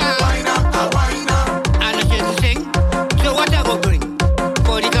whiner. And I said to sing. So what I go bring?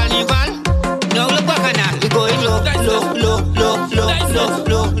 For the carnival? No, look back on that. We going low.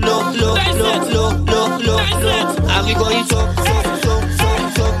 Are we going so?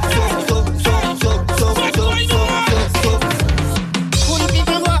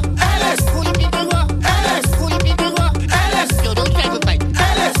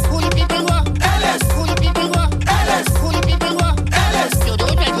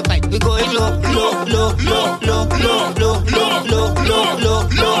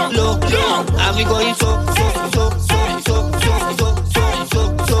 Are we going so?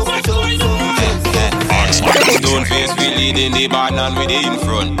 Stone face, we leading the band and we in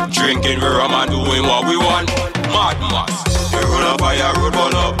front. Drinking we rum and doing what we want. Mad mass. We roll up by a road,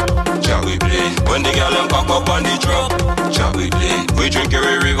 burn up. Shall we play? When the girl them pack up on the truck. Shall we play? We drink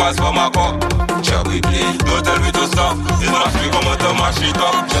every rivers from a cup. Shall we play? Don't tell me to stop. This match we come out to mash it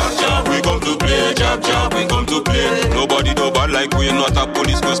up. Chop chop, we come to play. Chop chop, we come to play.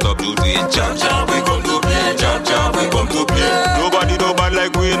 today. Chop chop, we come to play. Chop chop, we come to play. Nobody no bad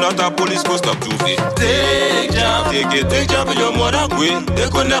like we, not a police go stop today. Take job in your mother queen. They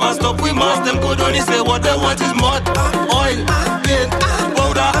could never stop, we must. Them could only say what they want is mud, oil, paint,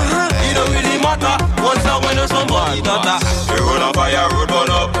 powder. It don't really matter. Once I win somebody daughter. We run up fire, road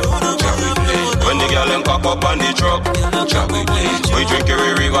burn up. Chop we play. When the girl them cock up on the truck. Chop we play. We drink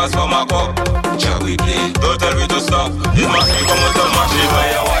every rivers from a cup. Chop we play. Don't tell me to stop. This must be come out of machine. Why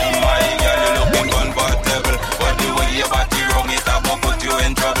you wine, my girl, you looking comfortable. But the way your body wrong, it will put you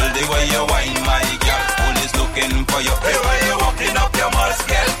in trouble. The way you wine, my girl, police looking for you. The way you walking up, you must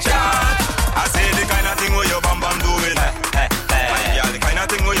get charged. I say the kind of thing where your bam bam doing. Yeah, the kind of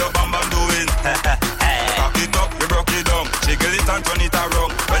thing where your bam bam doing. Cock it up, you broke it down. Jiggle it and turn it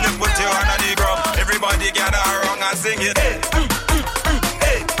around. When you put your hand on the ground, everybody gather around and sing it.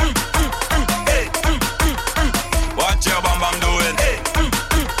 What your bam bam doing?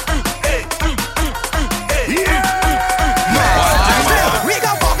 We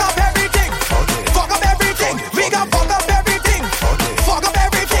gon' fuck up everything. Fuck up everything. We gon' fuck up everything. Fuck up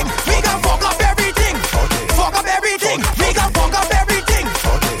everything. We gon' fuck up everything. Fuck up everything. We gon' fuck up everything.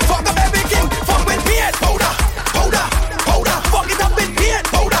 Fuck up everything. Fuck with paint. Powder. Powder. Powder. Fuck it up with paint.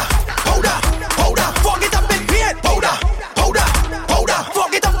 Powder. Powder. Powder. Fuck it up with paint. Powder. Powder. Powder.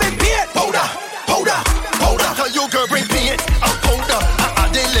 Fuck it up with paint. Powder. Powder. Powder. I tell you girl bring paint and powder. I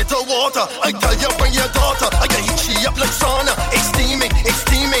add a little water. I tell you bring your daughter. I can heat she up like sauna. It's steaming.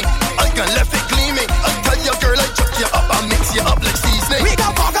 I can left it gleaming. I tell you girl I chuck you up. I mix you up like seasoning. We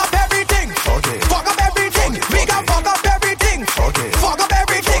gon' fuck up everything. Fuck up everything. We gon' fuck up everything. Fuck up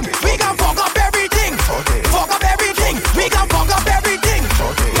everything. We gon' fuck up everything. Fuck up everything. We gon' fuck up everything.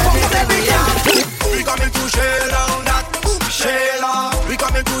 Fuck up everything. We coming to shell down that Sheila. We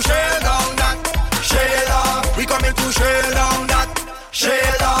coming to shell down that Sheila. We coming to shell down that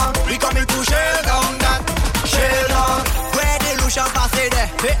Sheila. We coming to shell down that Sheila. Where the Lucian pass it there?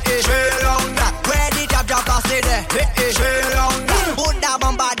 Shell down that. Where the jab pass it there? Shell down that. Put that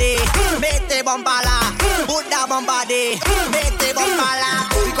bomba de, mete bomba la. Put that bomba de, mete bomba la.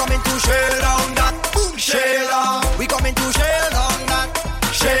 We coming to shell down that Sheila. We coming to shell down that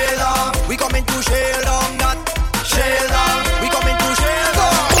Sheila. We coming to shell down that Sheila. We coming to shell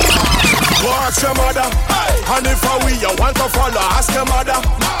down. Go ask your mother, and if I we you want to follow, ask your mother.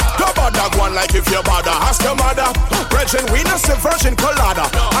 Don't bother go on like if you bother, ask your mother. Virgin, we not say virgin colada,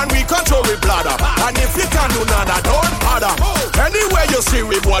 and we control we bladder. And if you can't do nada, don't bother. Anywhere you see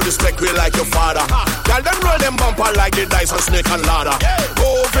we boy respect we like your father. Girl them roll them bumper like the dice on snake and ladder.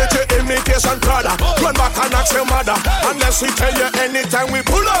 Go over to imitation Prada, run back and ask your mother. Unless we tell you anytime we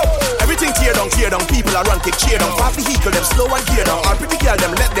pull up, everything tear down. People are run take cheer down. Fast vehicle them slow and gear down. All pretty girl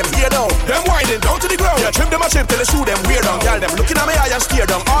them let them hear down. Them winding down to the ground. Yeah, trim them a chip till they shoot them weird down. Girl them looking at me eye and steer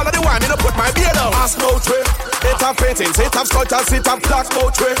down. All of the wine me no put my beard down. Ask no tray. It have paintings, it have sculptures, it have black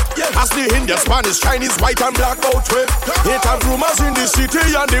boat tray. Ask the Indian, Spanish, Chinese, white and black boat tray. It have rumors in the city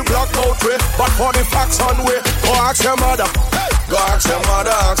and the black boat tray. But for the facts on way, go ask your mother. Go ask your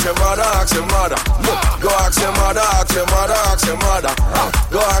mother, ask your mother, ask your mother. Go ask your mother, ask your mother, ask your mother.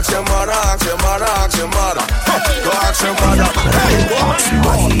 Go ask your mother, ask your mother, ask your mother. Go ask your mother. Go ask your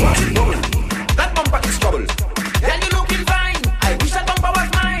mother. That bumper is trouble. Then you looking fine. I wish that bumper was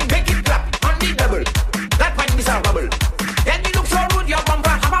mine. Make it clap on the double. That wine is a bubble. Then you look so rude. Your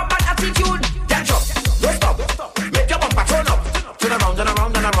bumper have a bad attitude. Then jump, don't stop. Make your bumper turn up. Turn around and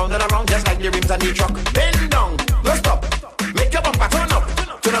around and around and around, just like the rims on the truck. Bend down, don't stop. Make your bumper turn up.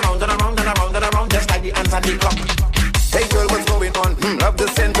 Turn around and around and around and around, just like the ants on the clock. Hey girl, what's going on? Love the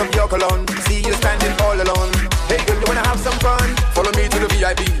scent of your cologne. See you standing all alone. Hey girl, you wanna have some fun? Follow me to the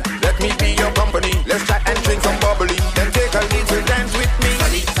VIP. Let me be your company. Let's chat and drink some bubbly. Then take a little dance with me.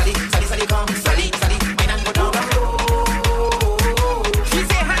 Sally, Sally, Sally, Sally, come. Sally, Sally, wine and go down. She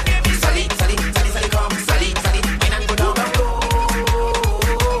say her name is Sally, Sally, Sally, Sally, come. Sally, Sally, wine and go down.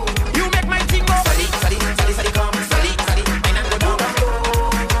 You make my thing go. Sally, Sally, Sally, Sally, come. Sally, Sally, wine and go down.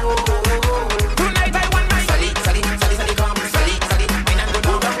 Tonight I want my Sally, Sally, Sally, Sally, come. Sally, Sally, wine and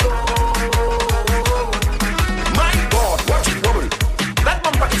go down. My God, watch it wobble. That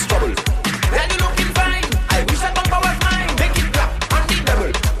bumper is trouble. Then you looking fine. I wish that bumper was mine. Make it clap on the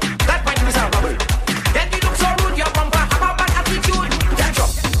double. That wine is a bubble. Then you look so rude. Your bumper have a bad attitude. Catch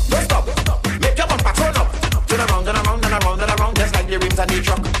up, don't stop. Make your bumper turn up. Turn around and around and around and around, just like the rims on the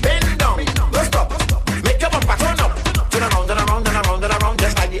truck. Bend down, don't stop. Make your bumper turn up. Turn around and around and around and around,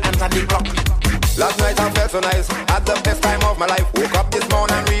 just like the ants on the clock. Last night I felt so nice. Had the best time of my life. Woke up this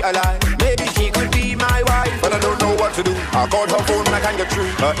morning and realized maybe she could be my wife, but I don't know what to do. I called her phone and I can't get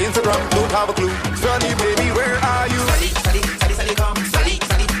through. Her Instagram don't have a clue. Sunny baby, where are you? Sally, Sally, Sally, Sally, come. Sally,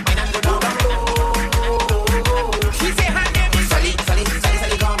 Sally, wine and say her name is Sally, Sally, Sally,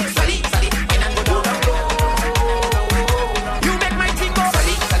 Sally, come, Sally, Sally, and I go down. You make my team go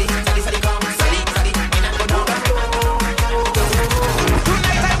Sally, Sally, Sally, Sally, come, Sally, Sally, and I go down.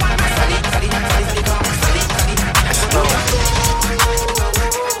 Tonight I want my Sally, Sally, Sally, Sally, come, Sally, Sally, and I go down.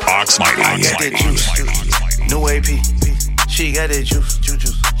 Oxmighty. I got that juice, new AP. She got that juice,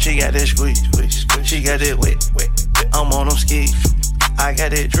 juice. She got that squeeze, squeeze. She got that wet, wet. I'm on them skis. I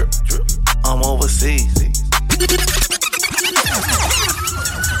got that drip, drip. I'm overseas. It's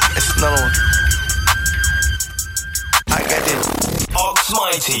another one. I got that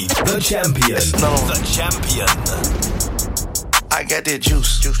Oxmighty, the champion. It's another one. The champion. I got that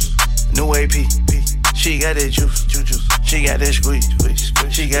juice, juice. New AP. She got that juice, juice. She got that squeeze, squeeze.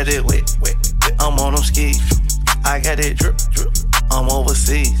 She got that wet, wet. I'm on them skis. I got that drip, drip. I'm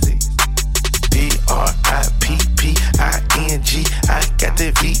overseas. BRIPPING. I got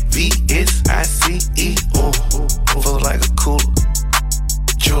that VVSICE. Oh, feel like a cooler.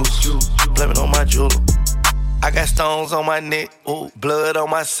 Juice, blame it on my jeweler. I got stones on my neck, ooh, blood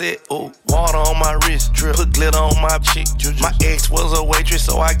on my set, ooh, water on my wrist, drip, put glitter on my cheek. My ex was a waitress,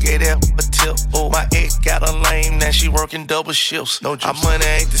 so I gave that a tip. Ooh, my ex got a lame, now she working double shifts. No juice. Our money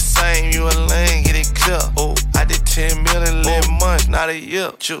ain't the same, you a lame, get it clear. Ooh, I did 10 million in months, not a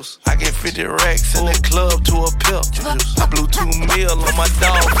year. Juice, I get 50 racks in the club to a pill. Juice, I blew 2 mil on my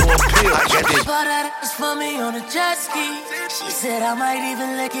dog for a pill. I got that. Bought that ass for me on a jet ski. She said I might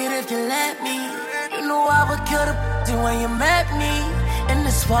even lick it if you let me. You know I would kill the when you met me. And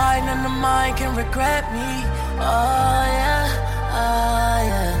it's why none of mine can regret me. Oh yeah, oh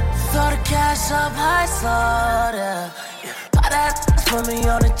yeah. Throw the cash up high, so yeah. Buy that for me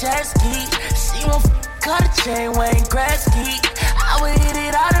on a jet ski. She won't cut a chain, Wayne Gretzky. I would hit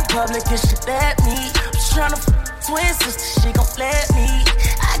it out in public if she let me. I'm tryna twin sister, she gon' let me.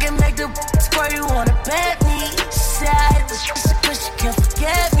 I can make the square, you wanna bet me. She said I hit the shit cause she can't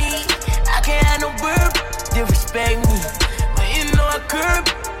forget me. I can't have no bird, they respect me. But you know I curb,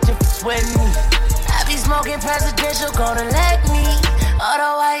 just sweat me. I be smoking presidential, gonna let me. All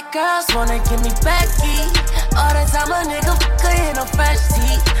the white girls wanna give me Becky. All the time a nigga ain't no fresh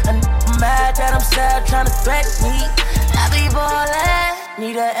tea. I'm mad that I'm sad, tryna threat me. I be ballin',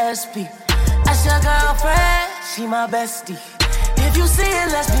 need a SP. That's your girlfriend, she my bestie. If you see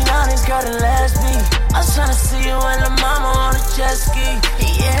it, let's be honest, girl, then let's be. I was tryna see you and the mama on a jet ski.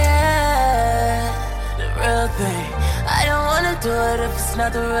 Yeah, the real thing. I don't wanna do it if it's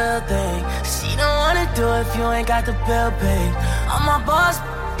not the real thing. She don't wanna do it if you ain't got the bill paid. I'm my boss,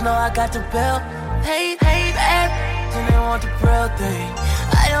 no, I got the bill paid. And they want the real thing.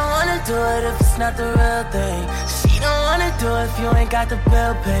 I don't wanna do it if it's not the real thing. She don't wanna do it if you ain't got the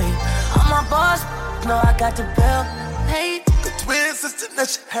bill paid. I'm my boss, no, I got the bill paid. Twin sister, now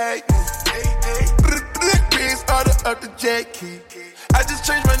she hate me. Beans order up the jet key. I just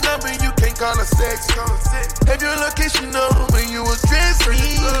changed my number, you can't call her sexy. Have your location on when you was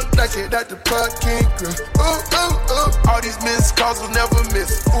dressing. Like it at the parking grill. Ooh, ooh, ooh. All these missed calls will never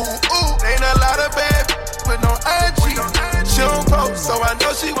miss. Ooh, ooh. Ain't a lot of bad with no IG. She don't post, so I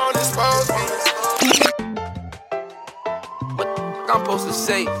know she won't expose me. I'm supposed to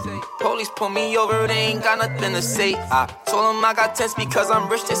say? Police pull me over, they ain't got nothing to say. I told them I got tents because I'm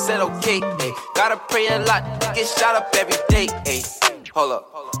rich, they said okay. Ay. Gotta pray a lot, get shot up every day. Ay. Hold up,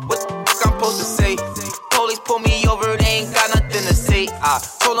 what the fuck I'm supposed to say? Police pull me over, they ain't got nothing to say. I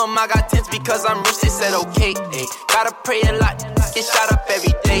told them I got tents because I'm rich, they said okay. Ay. Gotta pray a lot, get shot up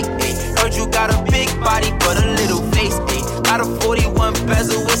every day. Ay. Heard you got a big body but a little face. Ay. Got a 41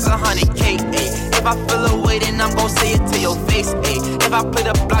 bezel, it's 100K. Ay. If I feel a way, then I'm gon' say it to your face. Ay. If I play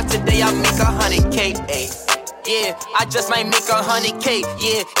the block today, I make 100K. Ay. Yeah, I just might make 100K.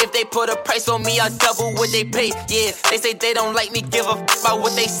 Yeah, if they put a price on me, I double what they pay. Yeah, they say they don't like me, give a f about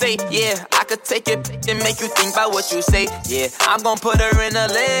what they say. Yeah, I could take it and make you think about what you say. Yeah, I'm gon' put her in a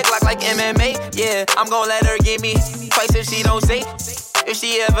leg like MMA. Yeah, I'm gon' let her give me twice if she don't say. If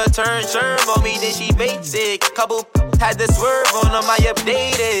she ever turns sherm on me, then she basic. Couple had the swerve on them, I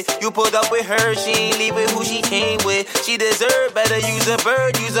updated. You pulled up with her, she ain't leave with who she came with. She deserve better, use a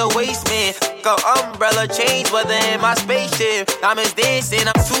bird, use a waste man. Go umbrella change, weather in my spaceship. Diamonds dancing,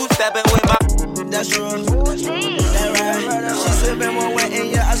 I'm two-stepping with my... That's true, that right. She slipping one way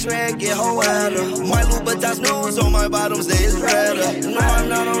and yeah, I swear it get her wetter. My Louboutins news on my bottoms, they is redder. No, I'm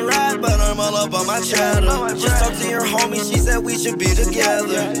not a ride, but I'm all up on my my cheddar. Just talked to your homie, she said we should be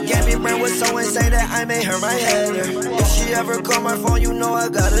together. Gave me brand with so and say that I made her my header. If she ever call my phone, you know I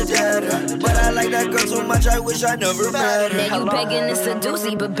got a deader. But I like that girl too much, I wish I never met her. Now you begging to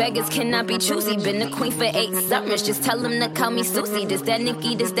seduce, but beggars cannot be choosy. Been the queen for 8 summers, just tell them to call me Susie. This that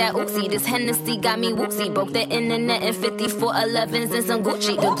Nicki, this that Uzi, this Hennessy got me woozy. Broke the internet in 5411s and some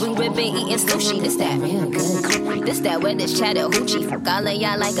Gucci. The blue ribbon eating sushi, this that real good. This that where this Chattahoochee. Fuck all of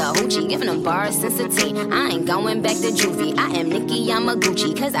y'all like a hoochie, giving them bars since a tea. I ain't going back to juvie. I am Nicki, I'm a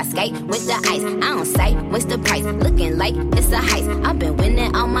Gucci, cause I skate with the ice. I don't sight, what's the price? Looking like it's a heist. I've been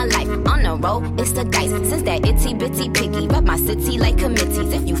winning all my life. On the road, it's the dice. Since that itty bitty piggy, rep my city like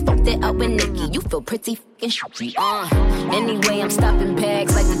committees. If you fucked it up with Nicki, you feel pretty fucking shitty. Anyway, I'm stopping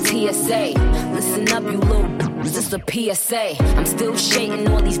bags like the TSA. Listen up, you little this is a PSA. I'm still shading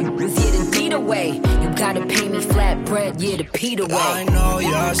all these niggas, yeah, the deed away. You gotta pay me flat bread, yeah, the Pete away. I know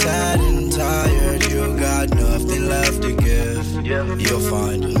you're sad and tired, you got nothing left to give. You'll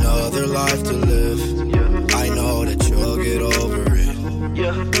find another life to live. I know that you'll get over it.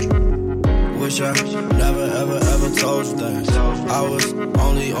 Wish I never ever told you things. I was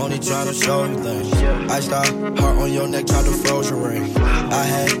only trying to show you things. I stopped, heart on your neck, tried to froze your ring. I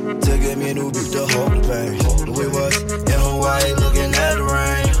had to get me a new beat to hold the pain. We was in Hawaii looking at the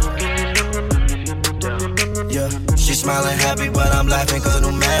rain. Yeah, she smiling happy, but I'm laughing cause I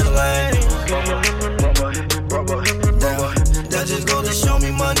knew Madeline. That just go to show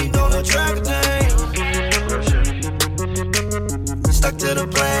me money don't attract a thing. Stuck to the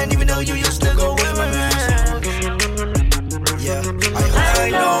plan, even though you used to go with my man. Yeah, I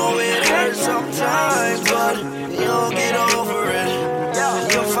know it hurts sometimes, but you'll get over it.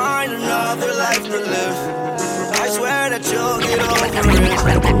 You'll find another life to live. I swear that you'll get over it.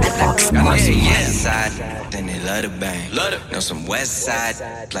 Got some west side, then they love to bang. Know some west side,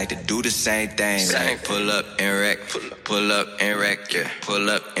 like to do the same thing. Like pull up and wreck, pull up and wreck, yeah. Pull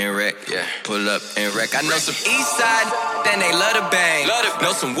up and wreck, yeah. Pull up and wreck. I know some east side, then they love to bang.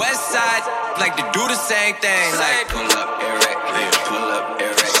 Know some west side, like to do the same thing. Like pull up and wreck, yeah. Pull up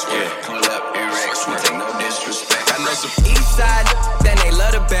and wreck, yeah. Pull up and wreck, take no disrespect. I know some east side, then they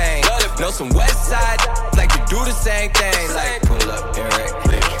love to bang. Know some west side, like to do the same thing. Like pull up and wreck,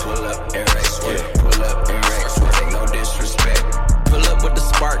 yeah. Pull up and wreck, yeah. Pull up and wreck, take no disrespect. Pull up with the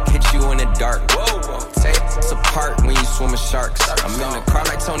spark, hit you in the dark. Whoa, take us apart when you swim with sharks. I'm in the car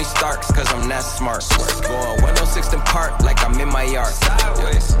like Tony Stark's, cause I'm that smart. Going 106 and park like I'm in my yard.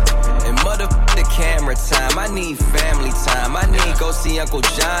 Sideways. And the camera time, I need family time. I need go see Uncle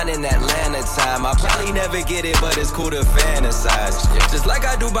John in Atlanta time. I probably never get it, but it's cool to fantasize. Just like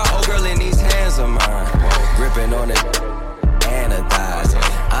I do by old girl in these hands of mine. Gripping on it, anodized.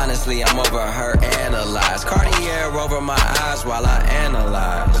 Honestly, I'm over her analyze. Cartier over my eyes while I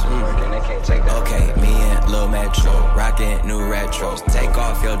analyze. Okay, me and Lil Metro, rockin' new retros. Take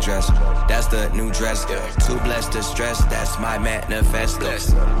off your dress, that's the new dress. Too blessed to stress, that's my manifesto.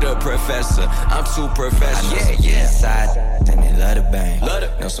 The professor, I'm too professional. Yeah. Side, then they love to bang.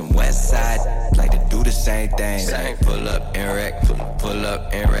 Know some west side, like to do the same thing. Like pull up and wreck, pull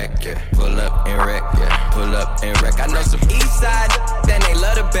up and wreck, yeah. Pull up and wreck, yeah. Pull up and wreck. I know some east side, then they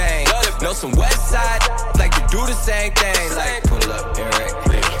love to bang. Know some west side, like to do the same thing. Like pull up and wreck,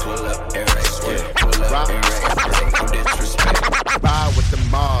 yeah. Pull up and wreck, yeah. Pull up and wreck, no disrespect. Ride with the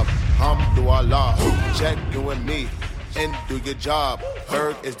mob, Alhamdulillah. Check you and me, and do your job.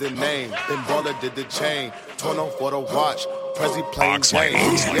 Berg is the name, then Baller did the chain. Torn on for the watch, Prezi plain Jane.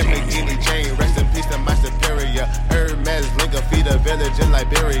 Lamborghini chain, rest in peace to my superior. Hermes, Linga, feed a village in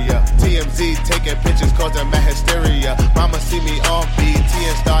Liberia. TMZ taking pictures, causing my hysteria. Mama see me on BT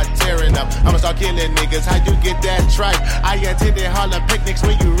and start tearing up. I'ma start killing niggas, how you get that tripe? I attended Harlem picnics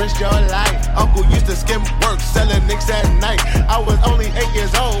when you risked your life. Uncle used to skim work, selling nicks at night. I was only 8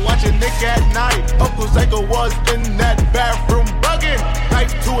 years old, watching Nick at night. Uncle Psycho was in that bathroom bugging.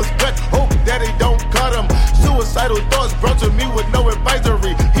 Knife to his gut, hope daddy don't cut him. Suicidal thoughts brought to me with